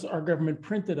fact was our government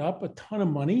printed up a ton of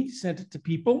money, sent it to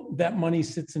people. That money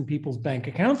sits in people's bank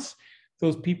accounts.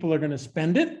 Those people are going to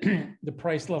spend it. The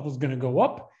price level is going to go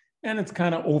up, and it's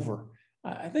kind of over.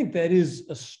 I think that is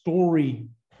a story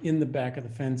in the back of the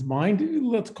Fed's mind.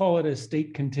 Let's call it a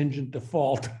state contingent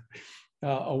default,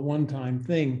 a one-time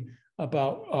thing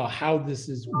about how this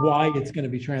is, why it's going to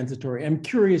be transitory. I'm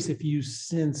curious if you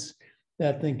sense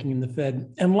that thinking in the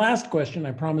Fed. And last question,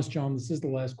 I promise, John, this is the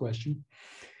last question.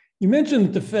 You mentioned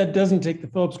that the Fed doesn't take the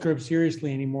Phillips curve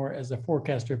seriously anymore as a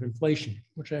forecaster of inflation,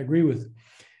 which I agree with.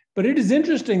 But it is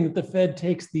interesting that the Fed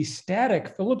takes the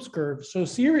static Phillips curve so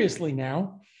seriously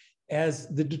now as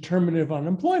the determinant of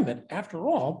unemployment. After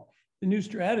all, the new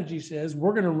strategy says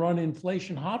we're going to run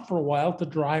inflation hot for a while to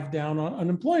drive down on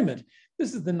unemployment. This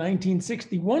is the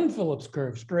 1961 Phillips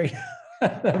curve, straight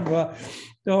out of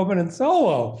Tobin and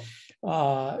Solo,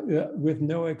 with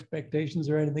no expectations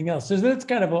or anything else. So that's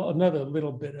kind of another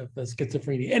little bit of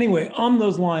schizophrenia. Anyway, on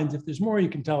those lines, if there's more you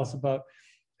can tell us about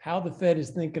how the Fed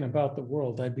is thinking about the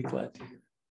world, I'd be glad to hear.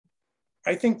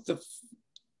 I think the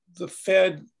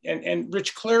Fed, and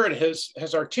Rich Claret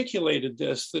has articulated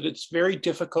this, that it's very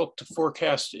difficult to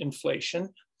forecast inflation.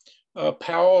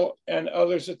 Powell and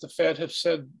others at the Fed have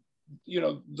said,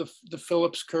 the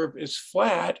Phillips curve is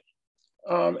flat,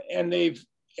 and the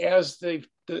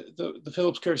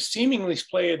Phillips curve seemingly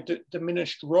play a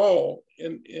diminished role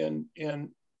in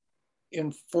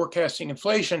forecasting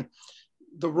inflation.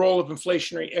 The role of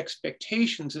inflationary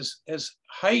expectations is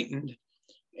heightened,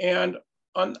 and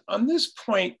on this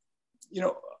point,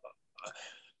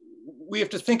 we have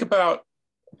to think about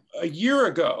a year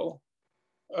ago.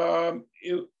 A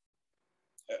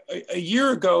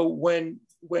year ago, when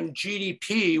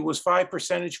GDP was 5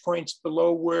 percentage points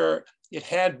below where it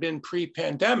had been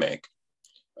pre-pandemic,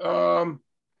 I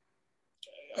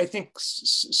think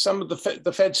some of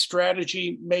the Fed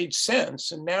strategy made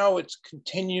sense, and now it's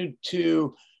continued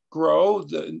to grow.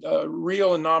 The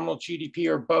real and nominal GDP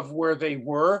are above where they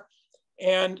were.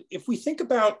 And if we think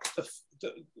about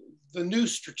the new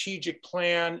strategic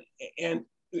plan and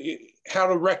how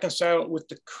to reconcile it with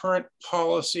the current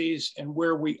policies and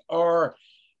where we are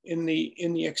in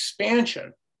the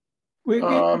expansion.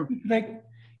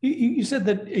 You said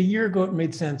that a year ago it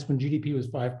made sense when GDP was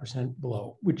 5%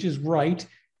 below, which is right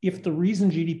if the reason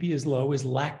GDP is low is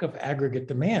lack of aggregate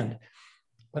demand.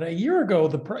 But a year ago,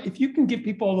 if you can give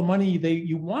people all the money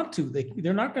you want to,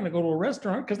 they're not going to go to a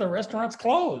restaurant because the restaurant's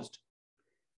closed.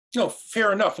 No,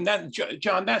 fair enough. And that,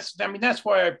 John, that's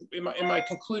why in my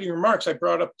concluding remarks, I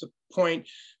brought up the point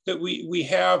that we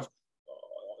have,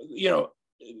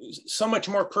 so much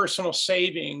more personal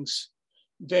savings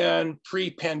than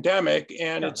pre-pandemic,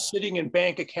 and it's sitting in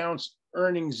bank accounts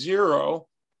earning zero.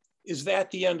 Is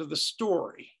that the end of the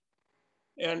story?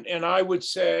 And I would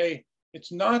say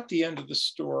it's not the end of the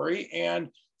story. And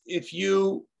if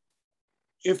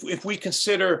we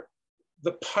consider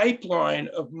the pipeline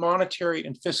of monetary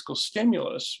and fiscal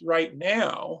stimulus right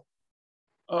now,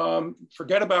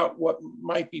 forget about what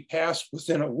might be passed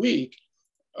within a week.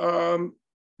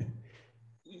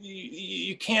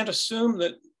 You can't assume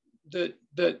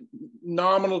that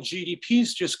nominal GDP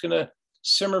is just going to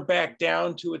simmer back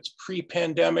down to its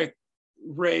pre-pandemic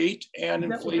rate, and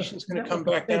inflation is going to come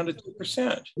back down to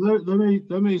 2%. Let me.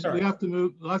 We have to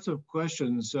move. Lots of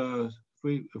questions. If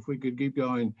we could keep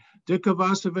going. Dick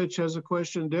Kovacevic has a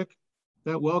question. Dick,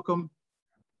 welcome.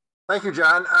 Thank you,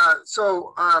 John.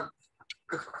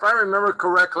 If I remember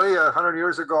correctly, 100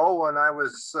 years ago when I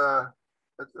was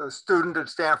a student at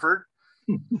Stanford,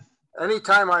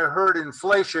 anytime I heard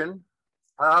inflation,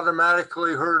 I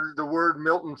automatically heard the word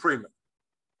Milton Friedman.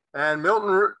 And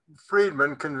Milton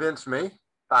Friedman convinced me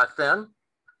back then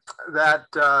that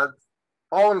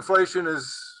all inflation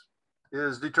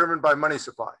is determined by money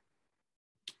supply.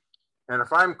 And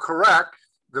if I'm correct,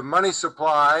 the money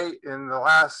supply in the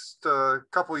last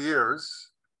couple of years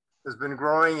has been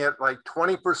growing at like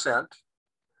 20%.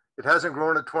 It hasn't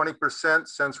grown at 20%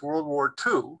 since World War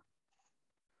II.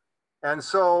 And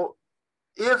so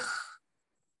if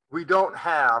we don't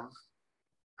have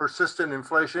persistent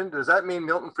inflation, does that mean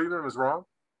Milton Friedman was wrong?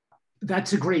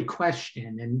 That's a great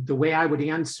question. And the way I would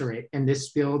answer it, and this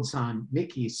builds on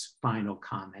Mickey's final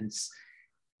comments,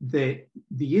 the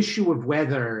issue of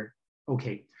whether,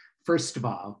 okay, first of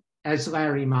all, as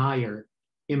Larry Meyer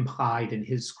implied in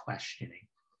his questioning,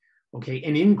 okay,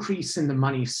 an increase in the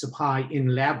money supply in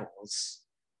levels,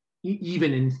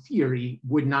 even in theory,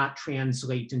 would not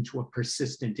translate into a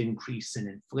persistent increase in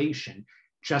inflation.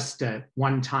 just a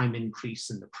one-time increase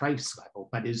in the price level.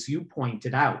 But as you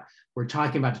pointed out, we're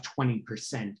talking about a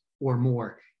 20% or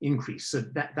more increase. So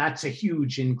that's a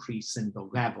huge increase in the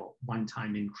level,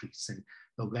 one-time increase in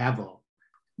the level.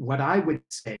 What I would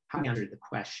say, how to answer the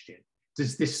question,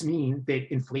 does this mean that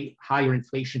higher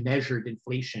inflation, measured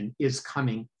inflation, is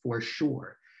coming for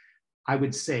sure? I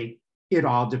would say it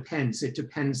all depends. It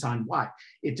depends on what?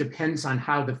 It depends on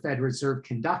how the Federal Reserve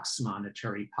conducts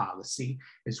monetary policy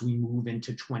as we move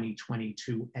into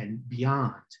 2022 and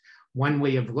beyond. One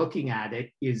way of looking at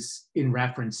it is in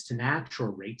reference to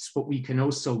natural rates, but we can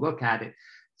also look at it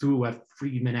through a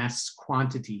Friedman-esque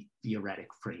quantity theoretic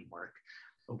framework.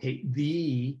 Okay,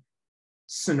 the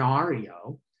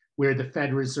scenario where the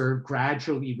Federal Reserve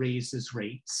gradually raises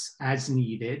rates as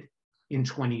needed in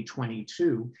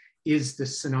 2022 is the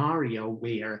scenario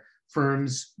where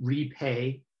firms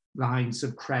repay lines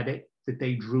of credit that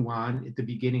they drew on at the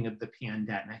beginning of the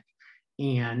pandemic.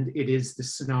 And it is the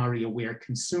scenario where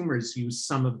consumers use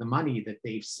some of the money that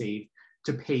they've saved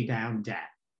to pay down debt.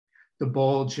 The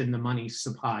bulge in the money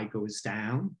supply goes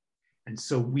down. And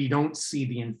so we don't see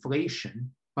the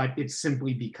inflation, but it's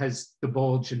simply because the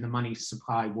bulge in the money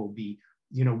supply will be,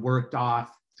 worked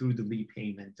off through the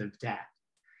repayment of debt.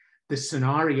 The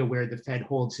scenario where the Fed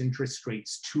holds interest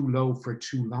rates too low for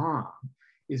too long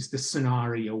is the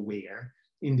scenario where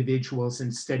individuals,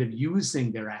 instead of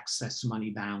using their excess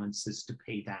money balances to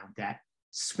pay down debt,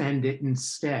 spend it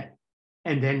instead.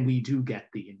 And then we do get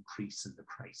the increase in the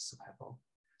price level.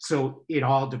 So it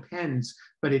all depends,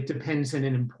 but it depends in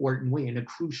an important way, in a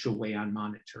crucial way, on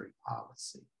monetary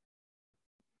policy.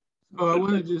 Oh, I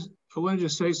want to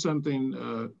just say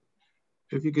something.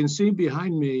 If you can see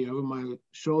behind me over my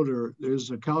shoulder,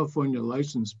 there's a California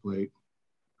license plate.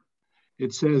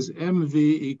 It says MV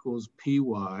equals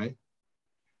PY.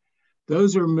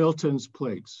 Those are Milton's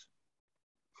plates.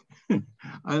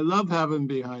 I love having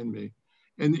behind me.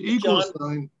 And the equal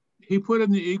sign, he put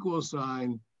in the equal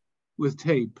sign with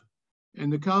tape.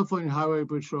 And the California Highway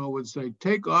Patrol would say,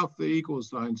 take off the equal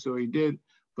sign. So he did,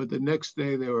 but the next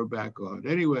day they were back on.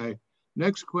 Anyway,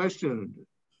 next question.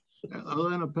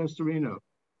 Elena Pestorino.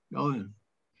 Elena.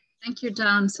 Thank you,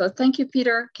 Don. So thank you,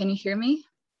 Peter. Can you hear me?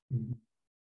 Mm-hmm.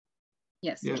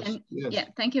 Yes. Yes. Yeah,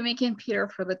 thank you, Mickey and Peter,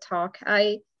 for the talk.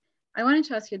 I wanted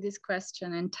to ask you this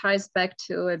question, and ties back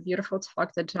to a beautiful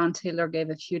talk that John Taylor gave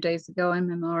a few days ago in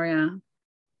memoriam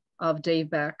of Dave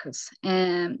Backus.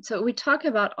 And so we talk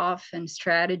about often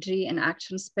strategy and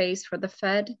action space for the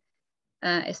Fed,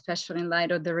 especially in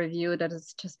light of the review that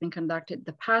has just been conducted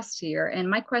the past year. And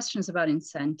my question is about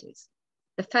incentives.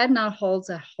 The Fed now holds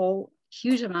a whole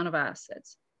huge amount of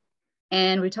assets.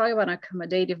 And we talk about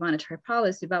accommodative monetary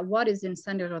policy, but what is the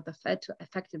incentive of the Fed to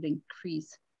effectively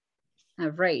increase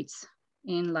rates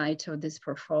in light of this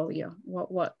portfolio?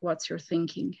 What's your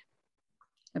thinking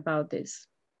about this?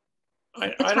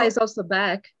 It ties also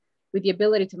back with the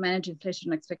ability to manage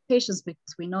inflation expectations,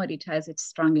 because we know it has its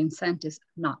strong incentives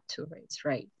not to raise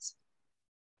rates.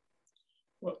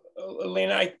 Well,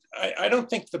 Elena, I don't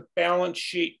think the balance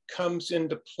sheet comes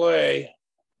into play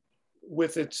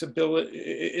with its ability.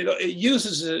 It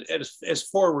uses it as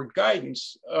forward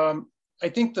guidance. I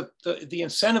think the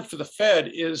incentive for the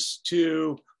Fed is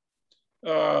to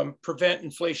prevent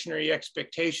inflationary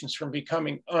expectations from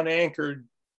becoming unanchored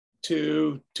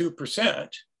to 2%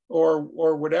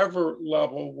 or whatever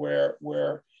level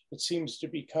where it seems to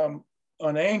become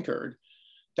unanchored.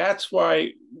 That's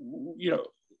why,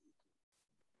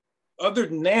 other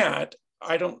than that,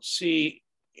 I don't see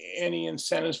any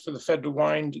incentives for the Fed to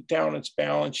wind down its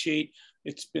balance sheet.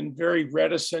 It's been very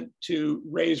reticent to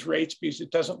raise rates because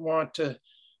it doesn't want to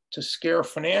scare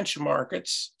financial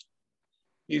markets,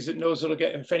 because it knows it'll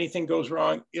get, if anything goes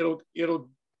wrong, it'll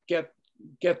get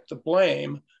the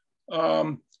blame.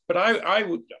 But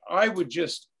I would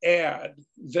just add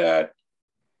that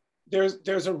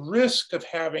there's a risk of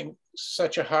having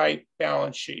such a high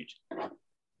balance sheet.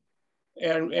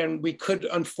 And we could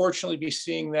unfortunately be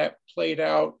seeing that played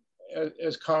out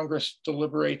as Congress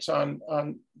deliberates on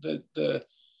the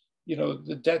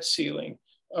debt ceiling.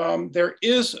 There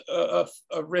is a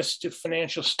risk to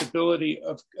financial stability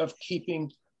of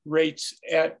keeping rates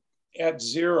at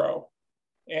zero.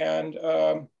 And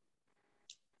I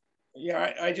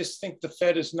just think the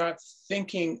Fed is not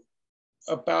thinking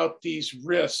about these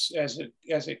risks as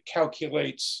it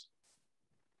calculates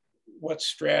what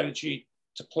strategy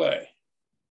to play.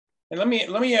 And let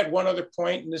me add one other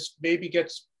point, and this maybe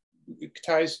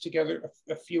ties together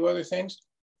a few other things.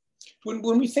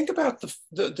 When we think about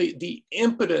the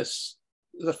impetus,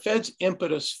 the Fed's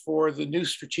impetus for the new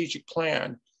strategic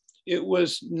plan, It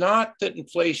was not that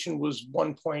inflation was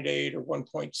 1.8 or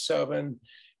 1.7.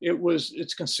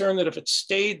 It's concerned that if it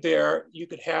stayed there, you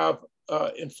could have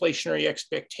inflationary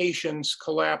expectations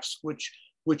collapse, which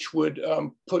would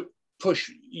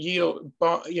push yield,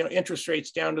 interest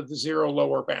rates down to the zero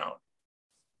lower bound.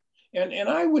 And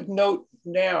I would note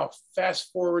now,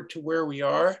 fast forward to where we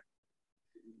are,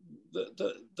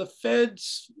 the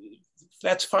Fed's,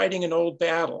 that's fighting an old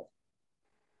battle.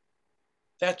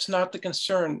 That's not the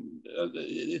concern.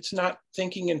 It's not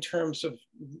thinking in terms of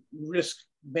risk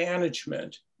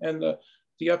management and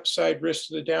the upside risk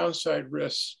to the downside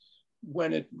risks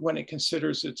when it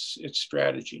considers its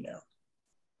strategy now.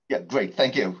 Yeah, great,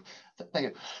 thank you. Thank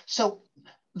you. So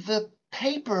the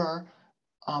paper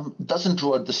doesn't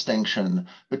draw a distinction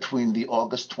between the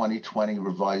August 2020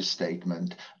 revised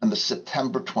statement and the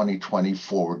September 2020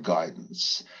 forward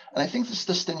guidance. And I think this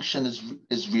distinction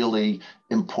is really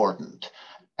important.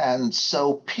 And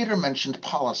so Peter mentioned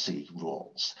policy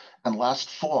rules. And last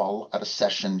fall at a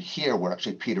session here where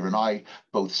actually Peter and I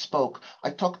both spoke, I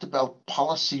talked about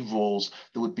policy rules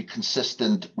that would be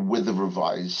consistent with the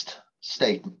revised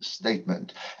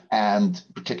statement, and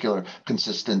in particular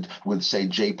consistent with, say,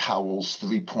 Jay Powell's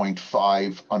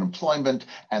 3.5 unemployment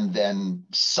and then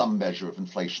some measure of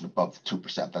inflation above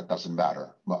 2%. That doesn't matter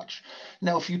much.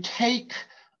 Now, if you take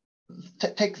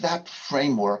that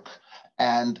framework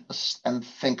and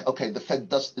think, okay, the Fed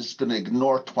is going to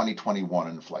ignore 2021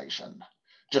 inflation,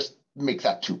 just make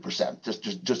that 2%.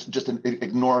 Just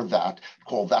ignore that.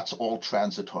 That's all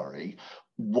transitory.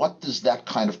 What does that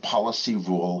kind of policy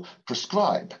rule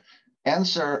prescribe?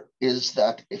 Answer is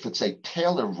that if it's a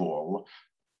Taylor rule,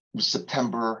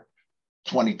 September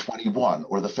 2021,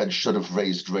 or the Fed should have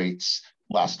raised rates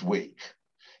last week.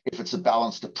 If it's a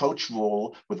balanced approach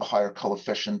rule with a higher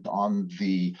coefficient on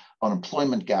the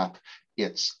unemployment gap,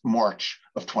 it's March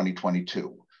of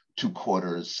 2022, 2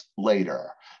 quarters later.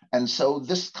 And so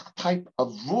this type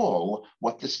of rule,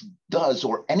 what this does,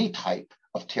 or any type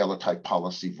of Taylor type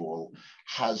policy rule,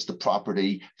 has the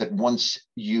property that once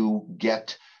you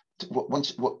get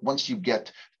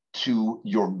to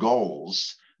your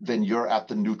goals, then you're at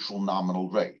the neutral nominal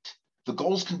rate. The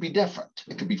goals can be different.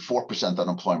 It could be 4%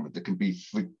 unemployment. It can be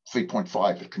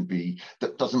 3.5. It can be,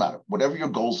 that doesn't matter. Whatever your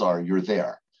goals are, you're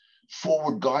there.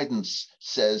 Forward guidance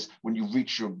says when you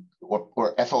reach your,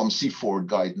 or FOMC forward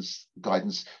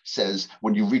guidance says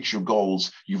when you reach your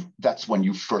goals, that's when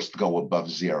you first go above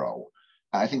zero.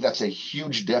 And I think that's a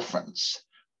huge difference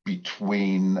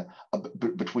between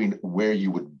where you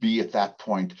would be at that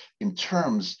point in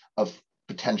terms of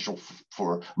potential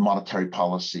for monetary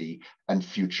policy and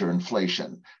future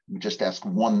inflation. We just ask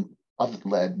one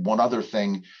other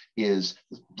thing brings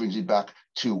me back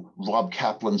to Rob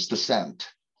Kaplan's dissent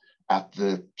at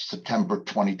the September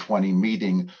 2020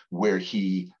 meeting, where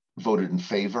he voted in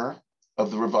favor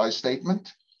of the revised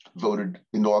statement, voted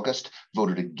in August,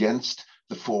 voted against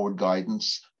the forward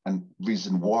guidance, and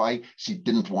reason why is he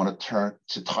didn't want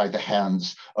to tie the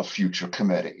hands of future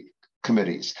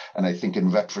committees. And I think in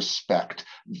retrospect,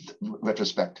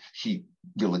 he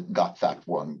really got that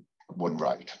one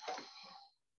right.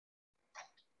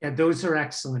 Yeah, those are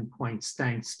excellent points.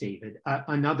 Thanks, David.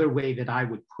 Another way that I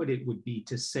would put it would be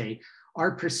to say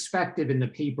our perspective in the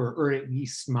paper, or at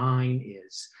least mine,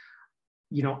 is,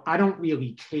 I don't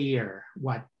really care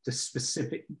what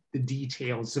the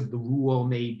details of the rule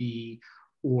may be,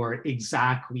 or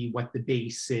exactly what the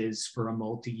base is for a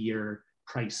multi-year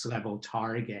price level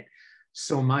target,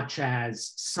 so much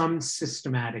as some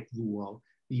systematic rule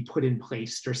be put in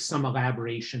place or some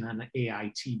elaboration on the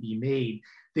AIT be made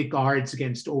that guards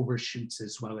against overshoots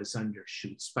as well as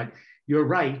undershoots. But you're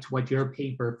right, what your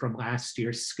paper from last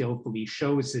year skillfully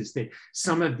shows is that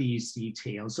some of these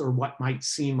details, or what might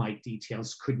seem like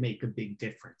details, could make a big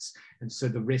difference. And so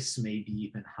the risks may be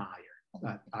even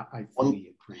higher. I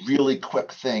fully agree. Really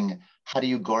quick thing, how do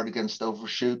you guard against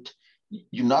overshoot?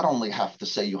 You not only have to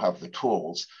say you have the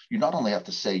tools, you not only have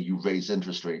to say you raise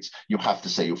interest rates, you have to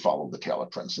say you follow the Taylor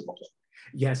principle.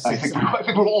 Yes, I think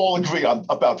we'll all agree on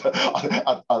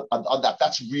that.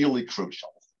 That's really crucial.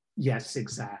 Yes,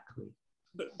 exactly.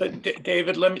 But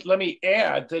David, let me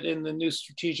add that in the new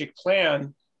strategic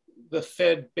plan, the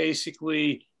Fed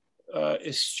basically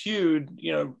eschewed,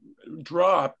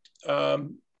 dropped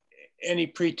any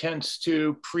pretense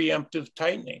to preemptive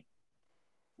tightening.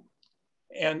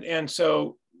 And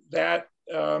so that,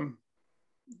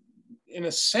 in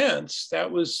a sense, that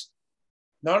was,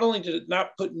 not only did it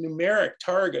not put numeric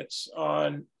targets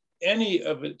on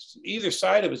either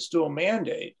side of its dual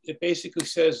mandate, it basically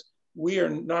says we are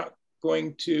not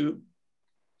going to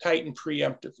tighten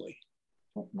preemptively.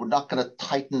 We're not going to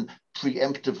tighten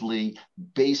preemptively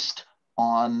based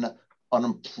on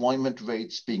unemployment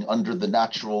rates being under the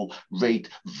natural rate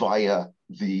via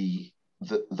the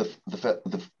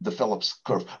Phillips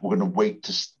curve. We're going to wait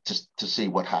to see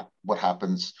what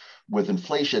happens with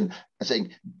inflation, and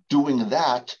saying doing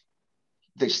that,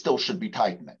 they still should be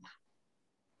tightening,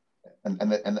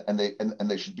 and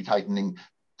they should be tightening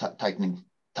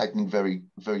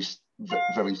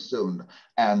very soon.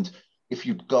 And if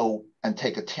you go and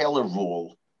take a Taylor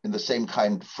rule in the same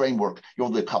kind of framework, you're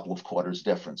only a couple of quarters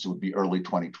difference. It would be early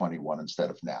 2021 instead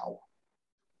of now.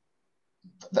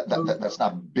 That's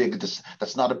not big.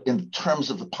 That's not in terms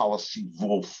of the policy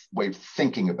rule way of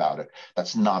thinking about it.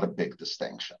 That's not a big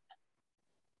distinction.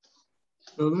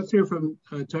 So let's hear from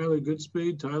Tyler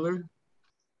Goodspeed. Tyler.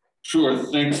 Sure.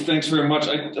 Thanks very much.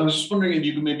 I was just wondering if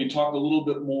you could maybe talk a little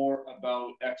bit more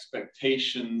about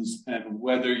expectations and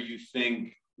whether you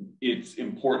think it's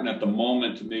important at the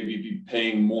moment to maybe be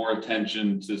paying more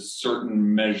attention to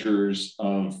certain measures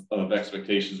of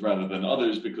expectations rather than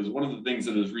others, because one of the things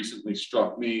that has recently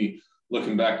struck me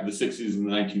looking back to the 60s and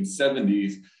the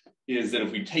 1970s is that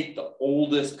if we take the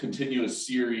oldest continuous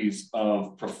series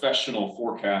of professional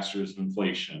forecasters of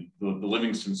inflation, the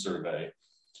Livingston survey,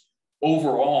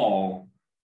 overall,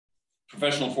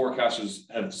 professional forecasters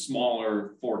have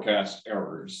smaller forecast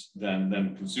errors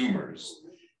than consumers,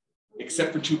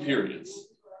 except for two periods: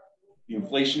 the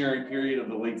inflationary period of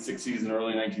the late 60s and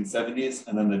early 1970s,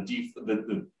 and then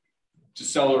the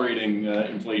decelerating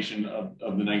inflation of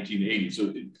the 1980s.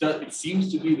 So it seems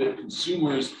to be that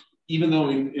consumers, even though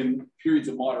in periods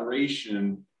of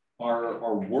moderation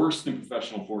are worse than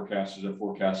professional forecasters at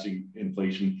forecasting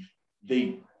inflation,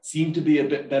 they seem to be a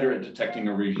bit better at detecting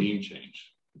a regime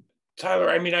change. Tyler,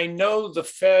 I mean, I know the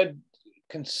Fed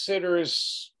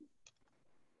considers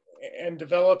and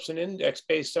develops an index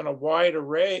based on a wide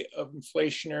array of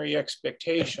inflationary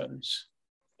expectations.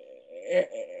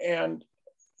 And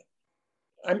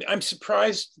I'm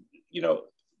surprised,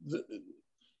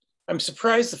 I'm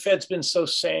surprised the Fed's been so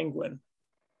sanguine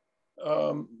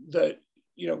that,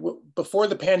 before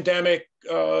the pandemic,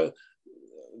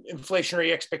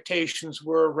 inflationary expectations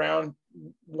were around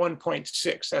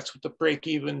 1.6. That's what the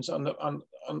break-evens on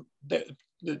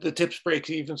the TIPS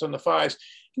break-evens on the fives.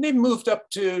 And they've moved up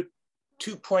to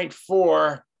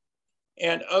 2.4,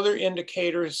 and other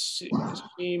indicators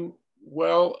seem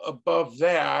well above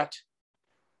that.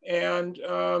 And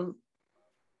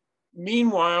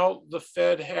meanwhile, the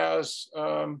Fed has,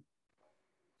 kind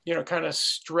of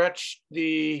stretched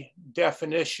the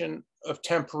definition of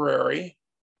temporary,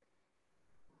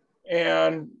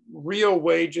 and real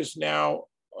wages now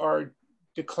are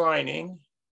declining.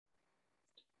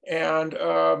 And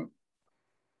I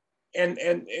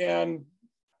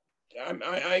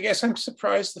guess I'm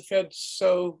surprised the Fed's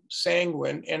so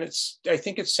sanguine, and I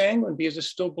think it's sanguine because it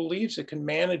still believes it can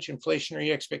manage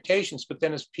inflationary expectations. But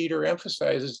then, as Peter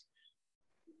emphasizes,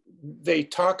 they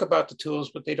talk about the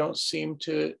tools, but they don't seem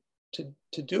to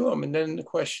do them. And then the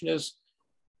question is,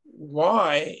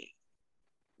 why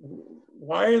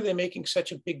are they making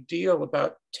such a big deal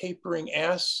about tapering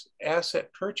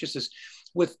asset purchases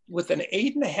with an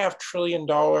 $8.5 trillion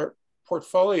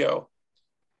portfolio?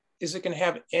 Is it going to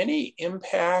have any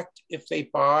impact if they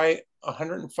buy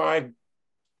 105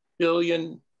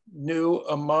 billion new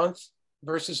a month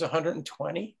versus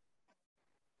 120?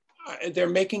 They're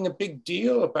making a big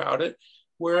deal about it,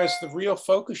 whereas the real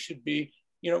focus should be,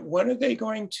 when are they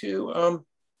going to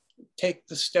take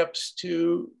the steps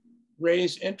to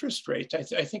raise interest rates?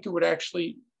 I think it would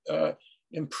actually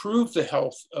improve the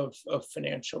health of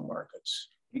financial markets.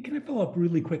 Can I follow up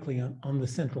really quickly on the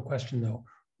central question, though?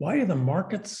 Why are the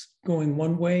markets going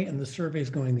one way and the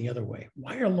surveys going the other way?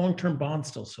 Why are long-term bonds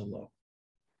still so low?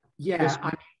 Yeah,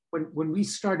 when we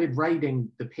started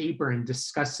writing the paper and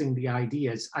discussing the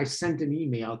ideas, I sent an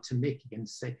email to Mickey and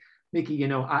say, Mickey,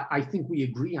 I think we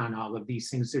agree on all of these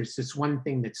things. There's this one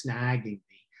thing that's nagging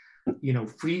me.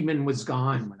 Friedman was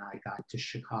gone when I got to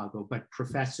Chicago, but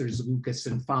Professors Lucas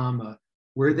and Fama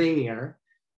were there.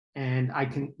 And I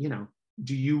can,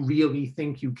 do you really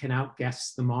think you can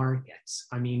outguess the markets?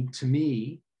 I mean, to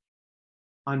me,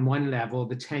 on one level,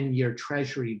 the 10-year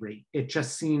Treasury rate, it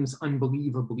just seems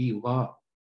unbelievably low,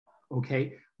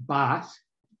 okay? But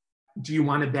do you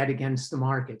want to bet against the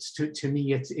markets? To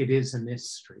me, it is a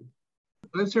mystery.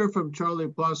 Let's hear from Charlie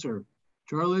Plosser.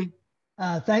 Charlie?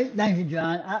 Thank you,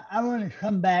 John. I want to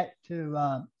come back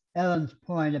to Ellen's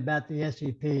point about the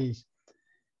SEPs.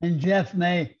 And Jeff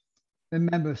may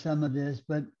remember some of this,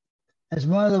 but as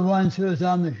one of the ones who was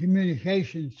on the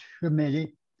communications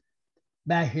committee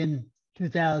back in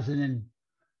 2000 and,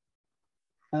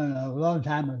 I don't know, a long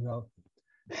time ago,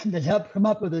 that helped come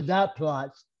up with the dot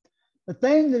plots. The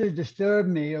thing that has disturbed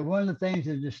me, or one of the things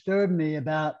that disturbed me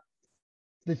about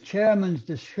the chairman's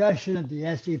discussion of the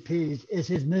SEPs, is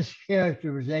his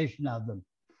mischaracterization of them.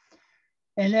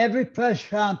 In every press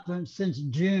conference since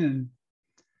June,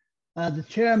 the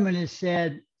chairman has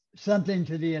said something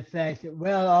to the effect that,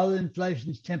 well, all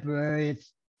inflation is temporary.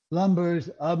 It's lumbers,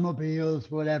 automobiles,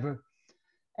 whatever.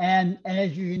 And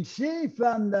as you can see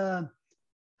from the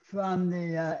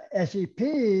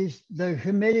SEPs, the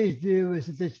committee's view is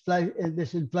that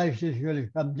this inflation is going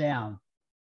to come down.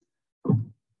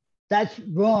 That's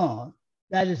wrong.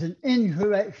 That is an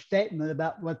incorrect statement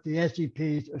about what the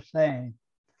SEPs are saying.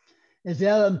 As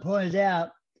Ellen pointed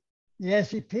out, the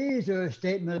SEPs are a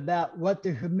statement about what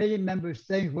the committee members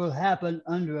think will happen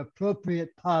under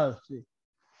appropriate policy.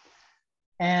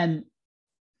 And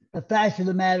the fact of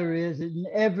the matter is that in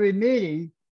every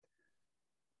meeting,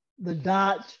 the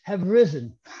dots have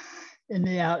risen in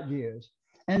the out years,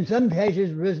 and in some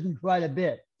cases risen quite a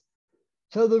bit.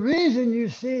 So the reason you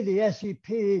see the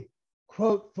SEP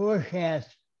quote forecast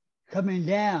coming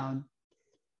down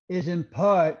is in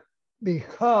part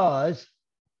because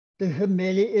the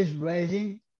committee is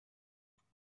raising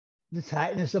the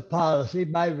tightness of policy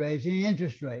by raising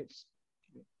interest rates,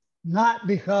 not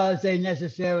because they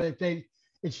necessarily think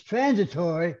it's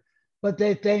transitory, but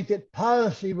they think that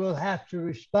policy will have to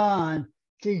respond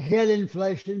to get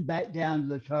inflation back down to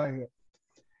the target.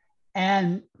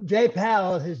 And Jay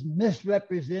Powell has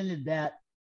misrepresented that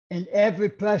in every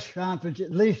press conference,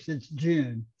 at least since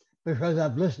June, because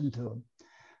I've listened to him.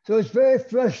 So it's very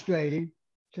frustrating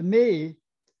to me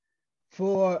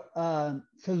to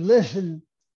listen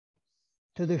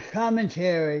to the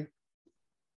commentary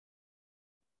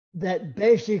that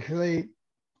basically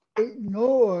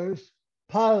ignores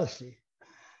policy.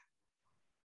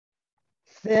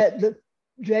 That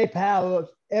Jay Powell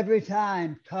every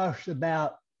time talks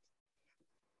about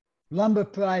lumber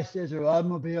prices or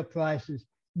automobile prices,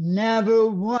 never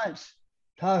once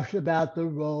talks about the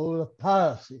role of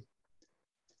policy.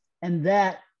 And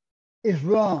that is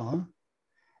wrong.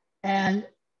 And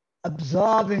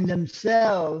absolving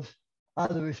themselves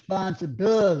of the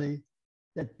responsibility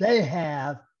that they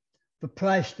have for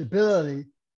price stability,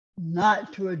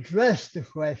 not to address the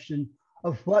question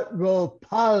of what role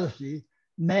policy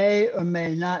may or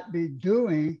may not be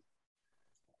doing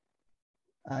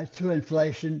to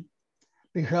inflation,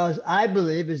 because I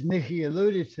believe, as Mickey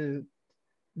alluded to,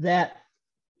 that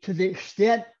to the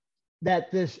extent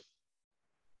that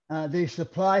these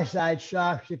supply side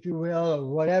shocks, if you will, or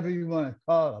whatever you want to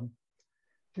call them,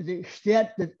 to the extent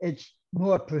that it's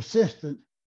more persistent,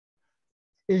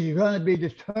 is going to be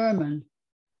determined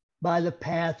by the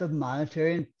path of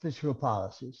monetary and fiscal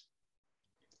policies.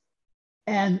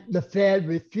 And the Fed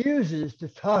refuses to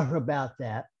talk about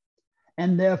that,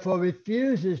 and therefore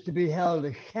refuses to be held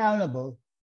accountable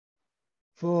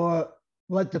for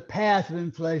what the path of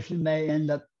inflation may end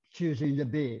up choosing to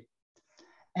be.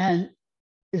 And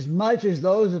as much as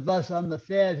those of us on the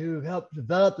Fed who helped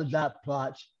develop the dot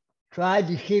plots tried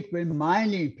to keep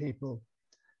reminding people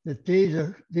that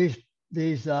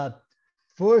these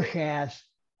forecasts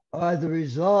are the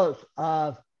result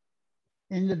of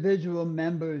individual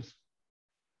members'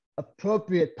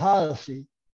 appropriate policy,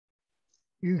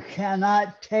 you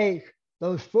cannot take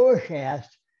those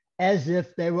forecasts as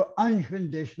if they were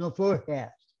unconditional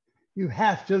forecasts. You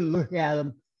have to look at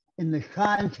them in the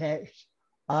context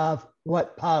of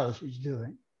what policy is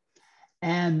doing.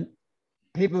 And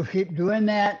people keep doing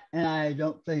that, and I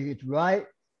don't think it's right.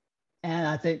 And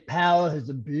I think Powell has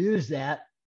abused that.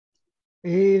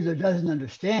 He either doesn't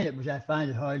understand it, which I find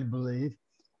it hard to believe,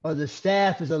 or the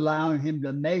staff is allowing him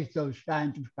to make those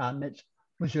kinds of comments,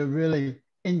 which are really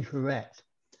incorrect.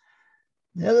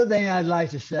 The other thing I'd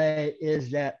like to say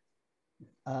is that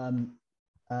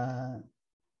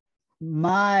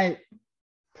my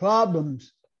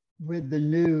problems with the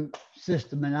new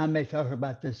system, and I may talk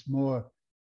about this more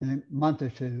in a month or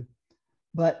two,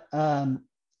 but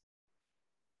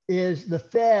is the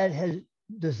Fed has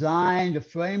designed a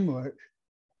framework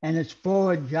and its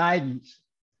forward guidance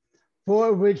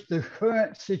for which the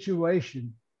current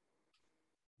situation,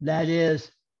 that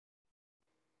is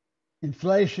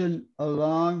inflation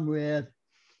along with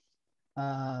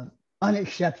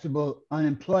unacceptable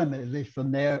unemployment, at least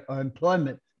from their, or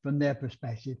employment from their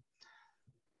perspective,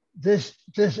 this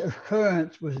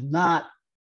occurrence was not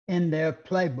in their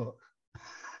playbook.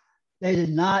 They did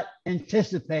not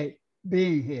anticipate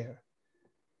being here.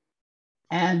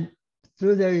 And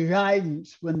through their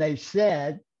guidance, when they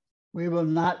said, we will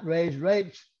not raise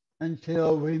rates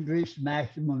until we've reached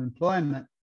maximum employment,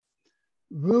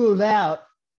 ruled out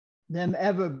them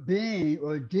ever being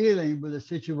or dealing with a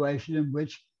situation in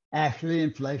which actually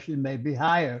inflation may be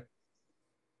higher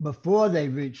before they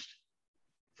reached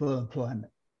full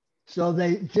employment. So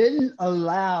they didn't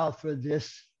allow for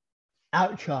this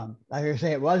outcome. Like I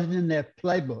say, it wasn't in their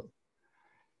playbook.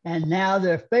 And now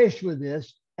they're faced with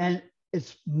this, and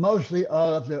it's mostly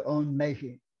all of their own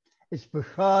making. It's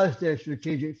because their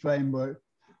strategic framework,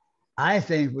 I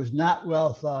think, was not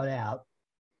well thought out.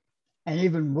 And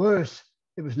even worse,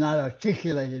 it was not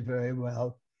articulated very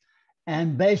well.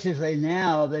 And basically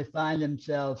now they find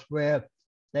themselves where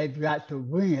they've got to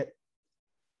wing it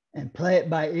and play it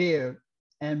by ear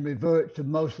and revert to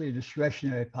mostly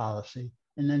discretionary policy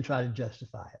and then try to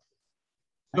justify it.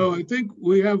 So I think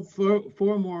we have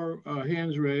four more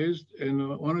hands raised, and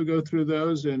I want to go through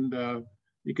those, and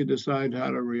you can decide how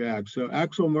to react. So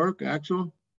Axel Merck,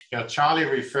 Axel? Yeah, Charlie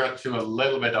referred to a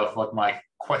little bit of what my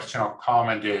question or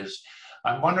comment is.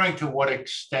 I'm wondering to what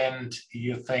extent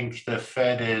you think the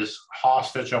Fed is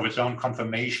hostage of its own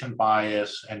confirmation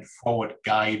bias and forward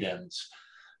guidance.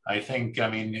 I think, I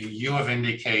mean, you have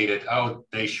indicated, oh,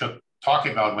 they should talk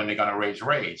about when they're going to raise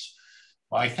rates.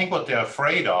 Well, I think what they're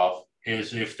afraid of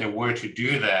is if they were to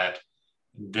do that,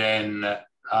 then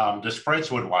the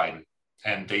spreads would widen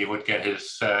and they would get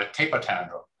his taper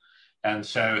tantrum. And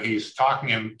so he's talking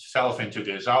himself into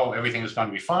this, oh, everything is going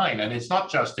to be fine. And it's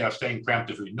not just they're staying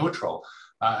preemptively neutral.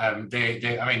 I mean,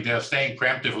 they're staying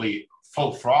preemptively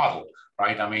full throttle,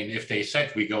 right? I mean, if they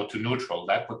said we go to neutral,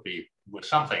 that would be with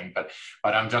something. But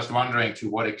I'm just wondering to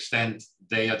what extent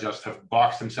they just have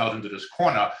boxed themselves into this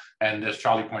corner. And as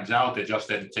Charlie points out, they just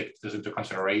didn't take this into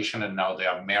consideration. And now they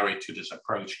are married to this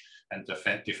approach and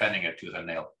defending it tooth and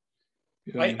nail.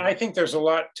 I think there's a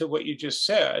lot to what you just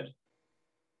said.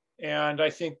 And I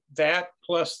think that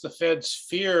plus the Fed's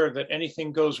fear that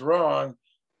anything goes wrong,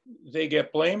 they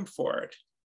get blamed for it.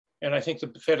 And I think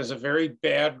the Fed has a very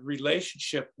bad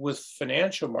relationship with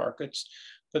financial markets.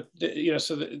 But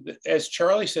as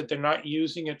Charlie said, they're not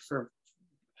using it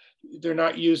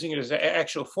as an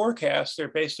actual forecast. They're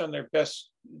based on their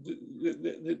best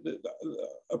the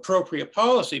appropriate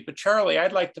policy. But Charlie,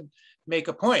 I'd like to make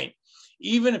a point.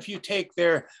 Even if you take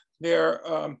the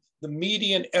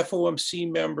median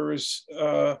FOMC members'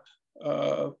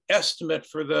 estimate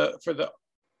for the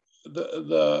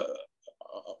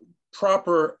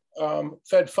proper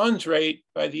Fed funds rate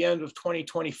by the end of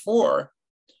 2024,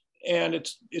 and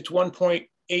it's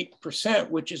 1.8%,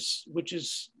 which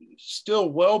is still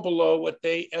well below what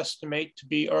they estimate to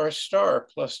be our star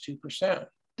plus 2%.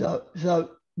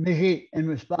 So Mickey, in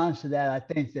response to that, I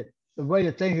think that the way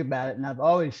to think about it, and I've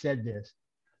always said this,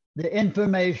 the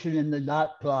information in the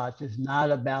dot plots is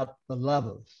not about the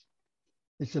levels.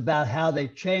 It's about how they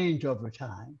change over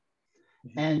time.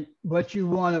 And what you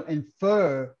want to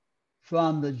infer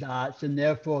from the dots and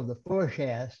therefore the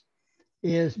forecast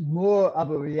is more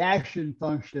of a reaction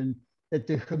function that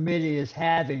the committee is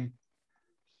having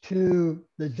to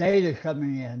the data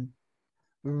coming in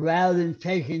rather than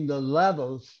taking the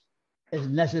levels as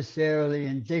necessarily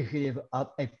indicative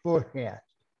of a forecast.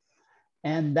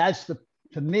 And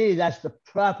to me, that's the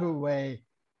proper way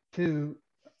to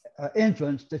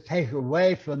inference to take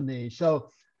away from these. So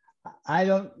I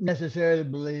don't necessarily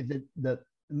believe that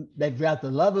they've got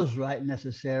the levels right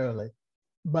necessarily,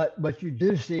 but what you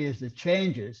do see is the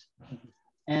changes.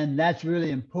 And that's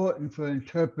really important for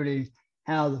interpreting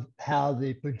how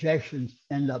the projections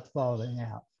end up falling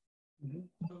out.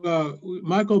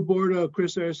 Michael Bordo,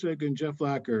 Chris Erceg, and Jeff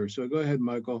Lacker. So go ahead,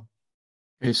 Michael.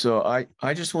 Hey, so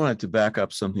I just wanted to back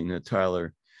up something that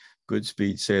Tyler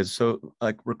Goodspeed says. So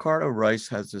like Ricardo Rice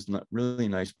has this really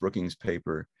nice Brookings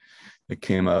paper that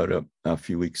came out a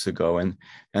few weeks ago. And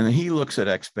he looks at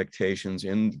expectations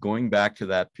in going back to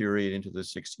that period into the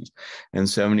 60s and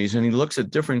 70s. And he looks at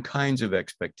different kinds of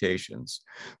expectations.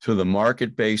 So the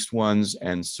market-based ones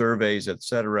and surveys, et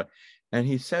cetera. And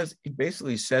he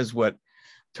basically says what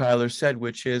Tyler said,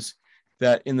 which is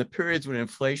that in the periods when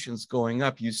inflation's going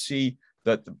up, you see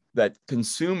that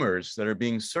consumers that are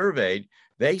being surveyed,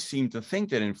 they seem to think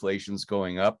that inflation's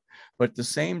going up, but at the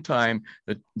same time,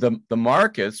 the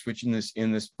markets, which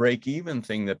in this break-even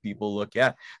thing that people look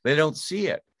at, they don't see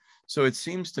it. So it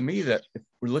seems to me that if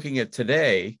we're looking at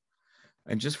today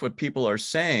and just what people are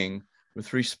saying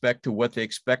with respect to what they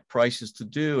expect prices to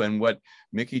do and what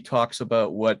Mickey talks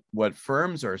about what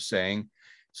firms are saying,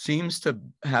 seems to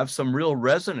have some real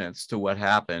resonance to what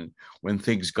happened when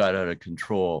things got out of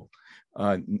control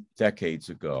decades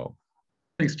ago.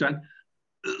 Thanks, John.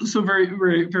 So very,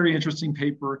 very, very interesting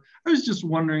paper. I was just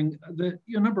wondering that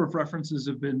a number of references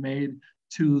have been made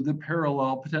to the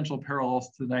potential parallels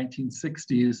to the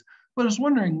 1960s, but I was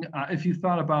wondering if you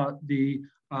thought about the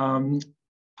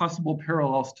possible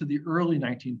parallels to the early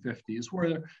 1950s,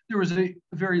 where there was a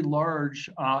very large,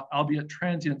 albeit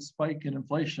transient spike in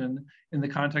inflation in the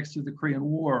context of the Korean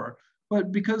War.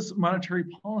 But because monetary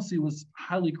policy was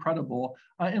highly credible,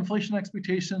 inflation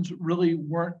expectations really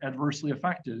weren't adversely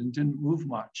affected and didn't move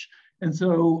much. And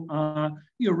so,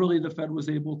 really the Fed was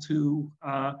able to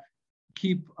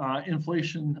keep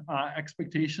inflation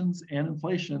expectations and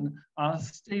inflation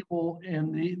stable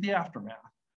in the aftermath.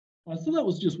 So that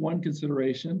was just one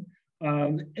consideration.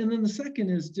 And then the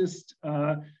second is just,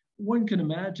 one can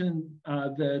imagine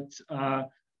that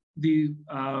the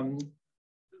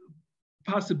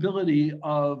possibility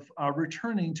of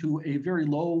returning to a very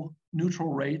low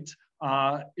neutral rate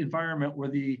environment where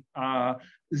the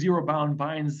zero bound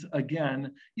binds again,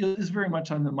 is very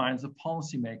much on the minds of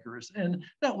policymakers. And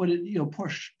that would,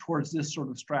 push towards this sort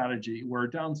of strategy where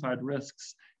downside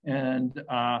risks and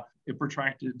a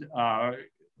protracted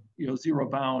zero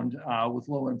bound with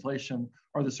low inflation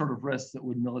are the sort of risks that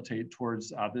would militate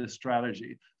towards this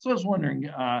strategy. So I was wondering,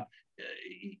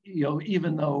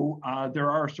 even though there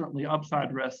are certainly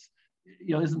upside risks,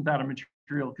 isn't that a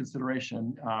material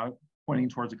consideration pointing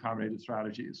towards accommodative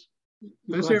strategies?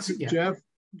 Let's hear from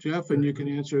Jeff, and you can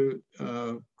answer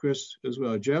Chris as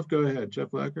well. Jeff, go ahead.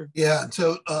 Jeff Lacker. Yeah,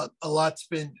 so a lot's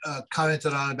been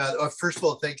commented on about, first of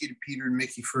all, thank you to Peter and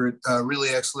Mickey for a really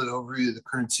excellent overview of the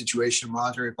current situation of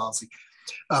monetary policy.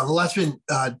 A lot's been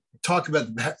talked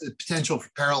about the potential for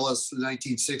parallels to the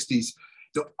 1960s.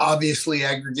 Obviously,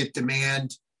 aggregate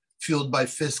demand fueled by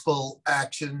fiscal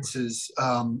actions has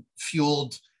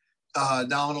fueled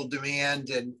nominal demand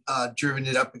and driven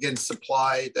it up against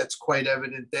supply. That's quite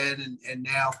evident then and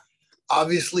now.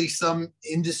 Obviously, some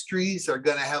industries are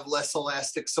going to have less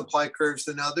elastic supply curves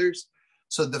than others.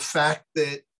 So the fact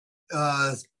that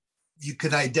you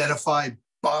can identify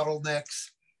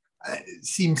bottlenecks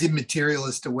seems immaterial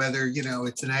as to whether,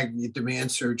 it's an aggregate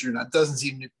demand surge or not. It doesn't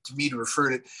seem to me to refer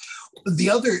to it. The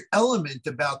other element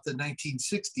about the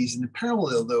 1960s and the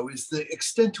parallel, though, is the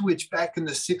extent to which back in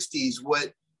the 60s,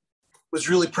 what was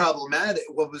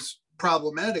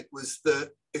problematic was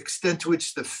the extent to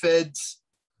which the Fed's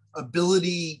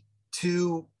ability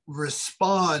to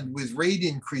respond with rate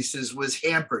increases was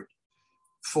hampered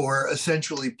for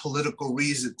essentially political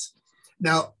reasons.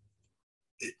 Now,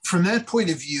 from that point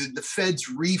of view, the Fed's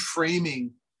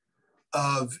reframing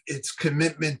of its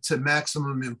commitment to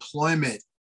maximum employment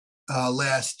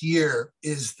last year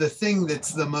is the thing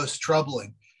that's the most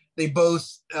troubling. They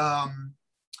both,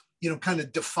 kind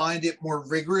of defined it more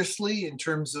rigorously in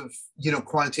terms of,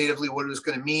 quantitatively what it was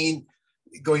going to mean,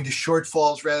 going to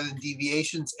shortfalls rather than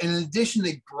deviations. And in addition,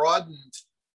 they broadened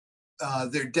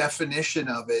their definition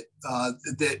of it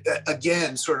that,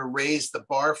 again, sort of raised the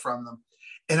bar from them.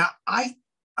 And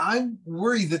I'm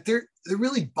worried that they're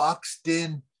really boxed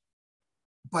in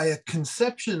by a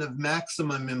conception of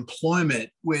maximum employment,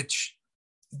 which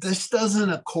this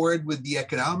doesn't accord with the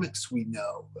economics we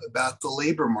know about the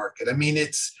labor market. I mean,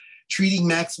 it's treating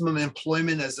maximum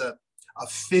employment as a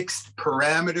fixed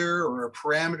parameter or a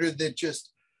parameter that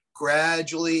just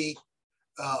gradually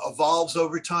evolves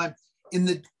over time. In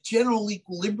the general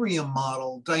equilibrium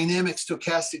model, dynamic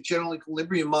stochastic general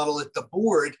equilibrium model at the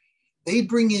board, they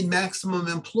bring in maximum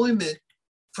employment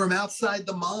from outside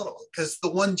the model because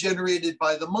the one generated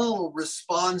by the model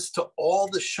responds to all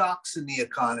the shocks in the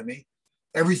economy.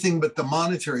 Everything but the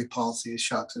monetary policy is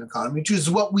shocks in the economy, which is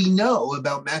what we know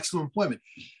about maximum employment.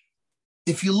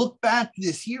 If you look back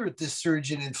this year at this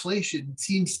surge in inflation, it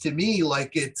seems to me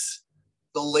like it's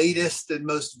the latest and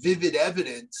most vivid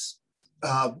evidence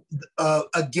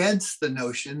against the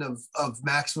notion of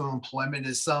maximum employment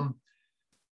as some,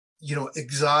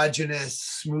 exogenous,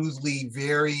 smoothly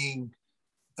varying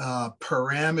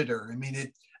parameter. I mean,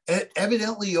 it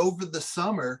evidently over the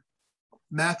summer,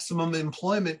 maximum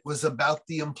employment was about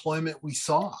the employment we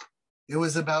saw. It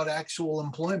was about actual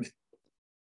employment.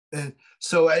 And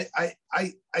so I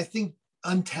think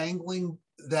untangling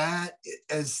that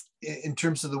as in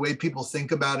terms of the way people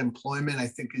think about employment, I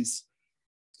think is,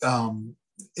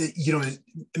 it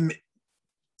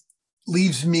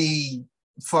leaves me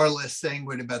far less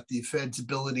sanguine about the Fed's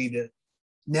ability to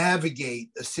navigate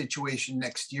a situation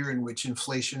next year in which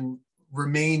inflation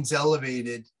remains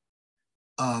elevated,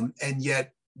 and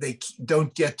yet they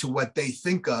don't get to what they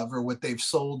think of or what they've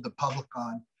sold the public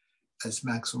on as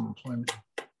maximum employment.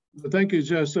 Well, thank you,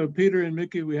 Jeff. So Peter and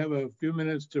Mickey, we have a few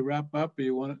minutes to wrap up.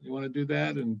 You want to do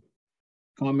that and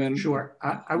comment? Sure.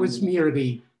 I was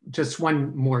merely just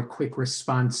one more quick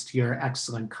response to your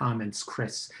excellent comments,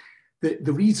 Chris.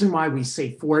 The reason why we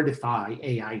say fortify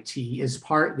AIT is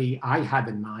partly I have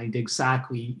in mind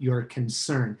exactly your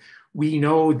concern. We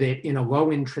know that in a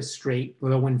low interest rate,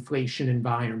 low inflation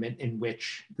environment in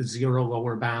which the zero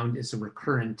lower bound is a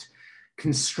recurrent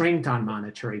constraint on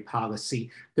monetary policy,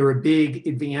 there are big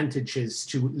advantages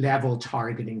to level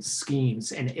targeting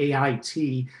schemes, and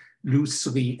AIT,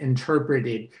 loosely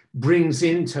interpreted, brings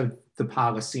into the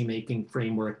policymaking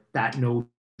framework that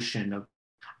notion of,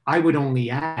 I would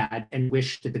only add, and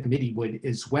wish that the committee would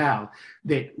as well,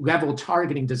 that level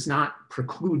targeting does not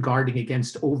preclude guarding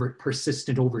against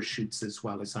persistent overshoots as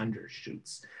well as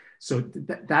undershoots. So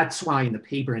that's why in the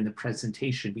paper, in the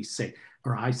presentation, we say,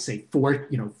 or I say,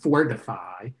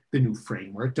 fortify the new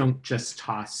framework, don't just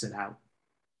toss it out.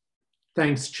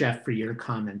 Thanks, Jeff, for your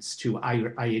comments too.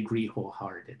 I agree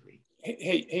wholeheartedly.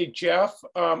 Hey, Jeff,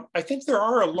 I think there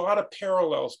are a lot of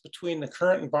parallels between the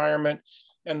current environment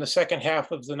and the second half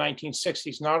of the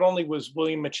 1960s. Not only was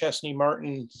William McChesney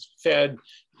Martin's Fed,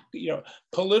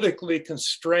 politically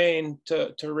constrained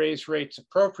to raise rates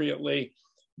appropriately,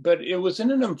 but it was in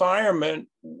an environment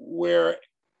where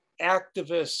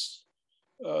activist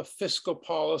fiscal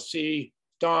policy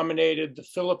dominated. The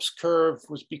Phillips curve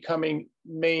was becoming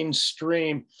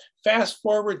mainstream. Fast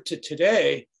forward to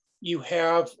today, you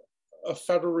have a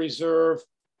Federal Reserve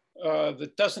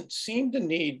that doesn't seem to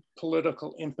need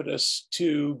political impetus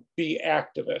to be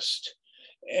activist.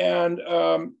 And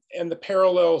the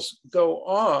parallels go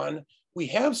on. We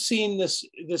have seen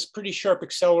this pretty sharp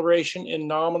acceleration in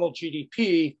nominal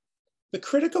GDP. The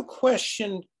critical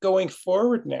question going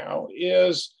forward now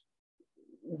is,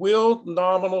 will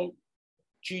nominal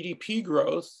GDP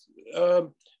growth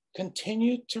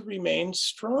continue to remain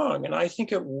strong? And I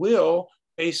think it will,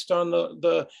 based on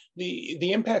the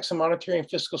impacts of monetary and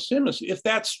fiscal stimulus. If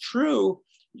that's true,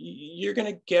 you're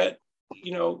going to get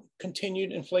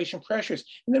continued inflation pressures.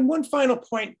 And then one final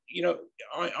point,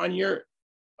 on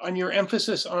your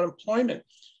emphasis on employment,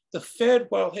 the Fed,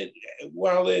 while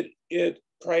it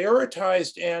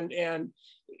prioritized and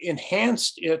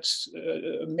enhanced its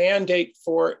mandate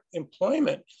for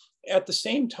employment, at the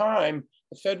same time,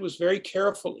 the Fed was very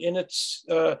careful in its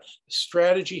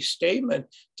strategy statement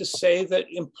to say that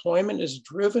employment is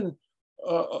driven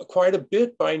quite a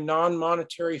bit by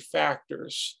non-monetary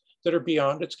factors that are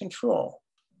beyond its control.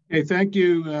 Hey, thank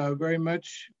you very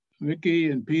much, Mickey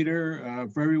and Peter,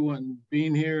 for everyone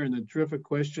being here and the terrific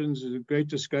questions. It's a great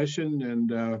discussion,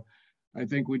 and I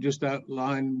think we just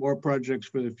outlined more projects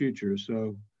for the future.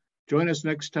 So join us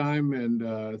next time,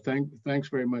 and thanks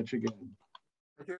very much again.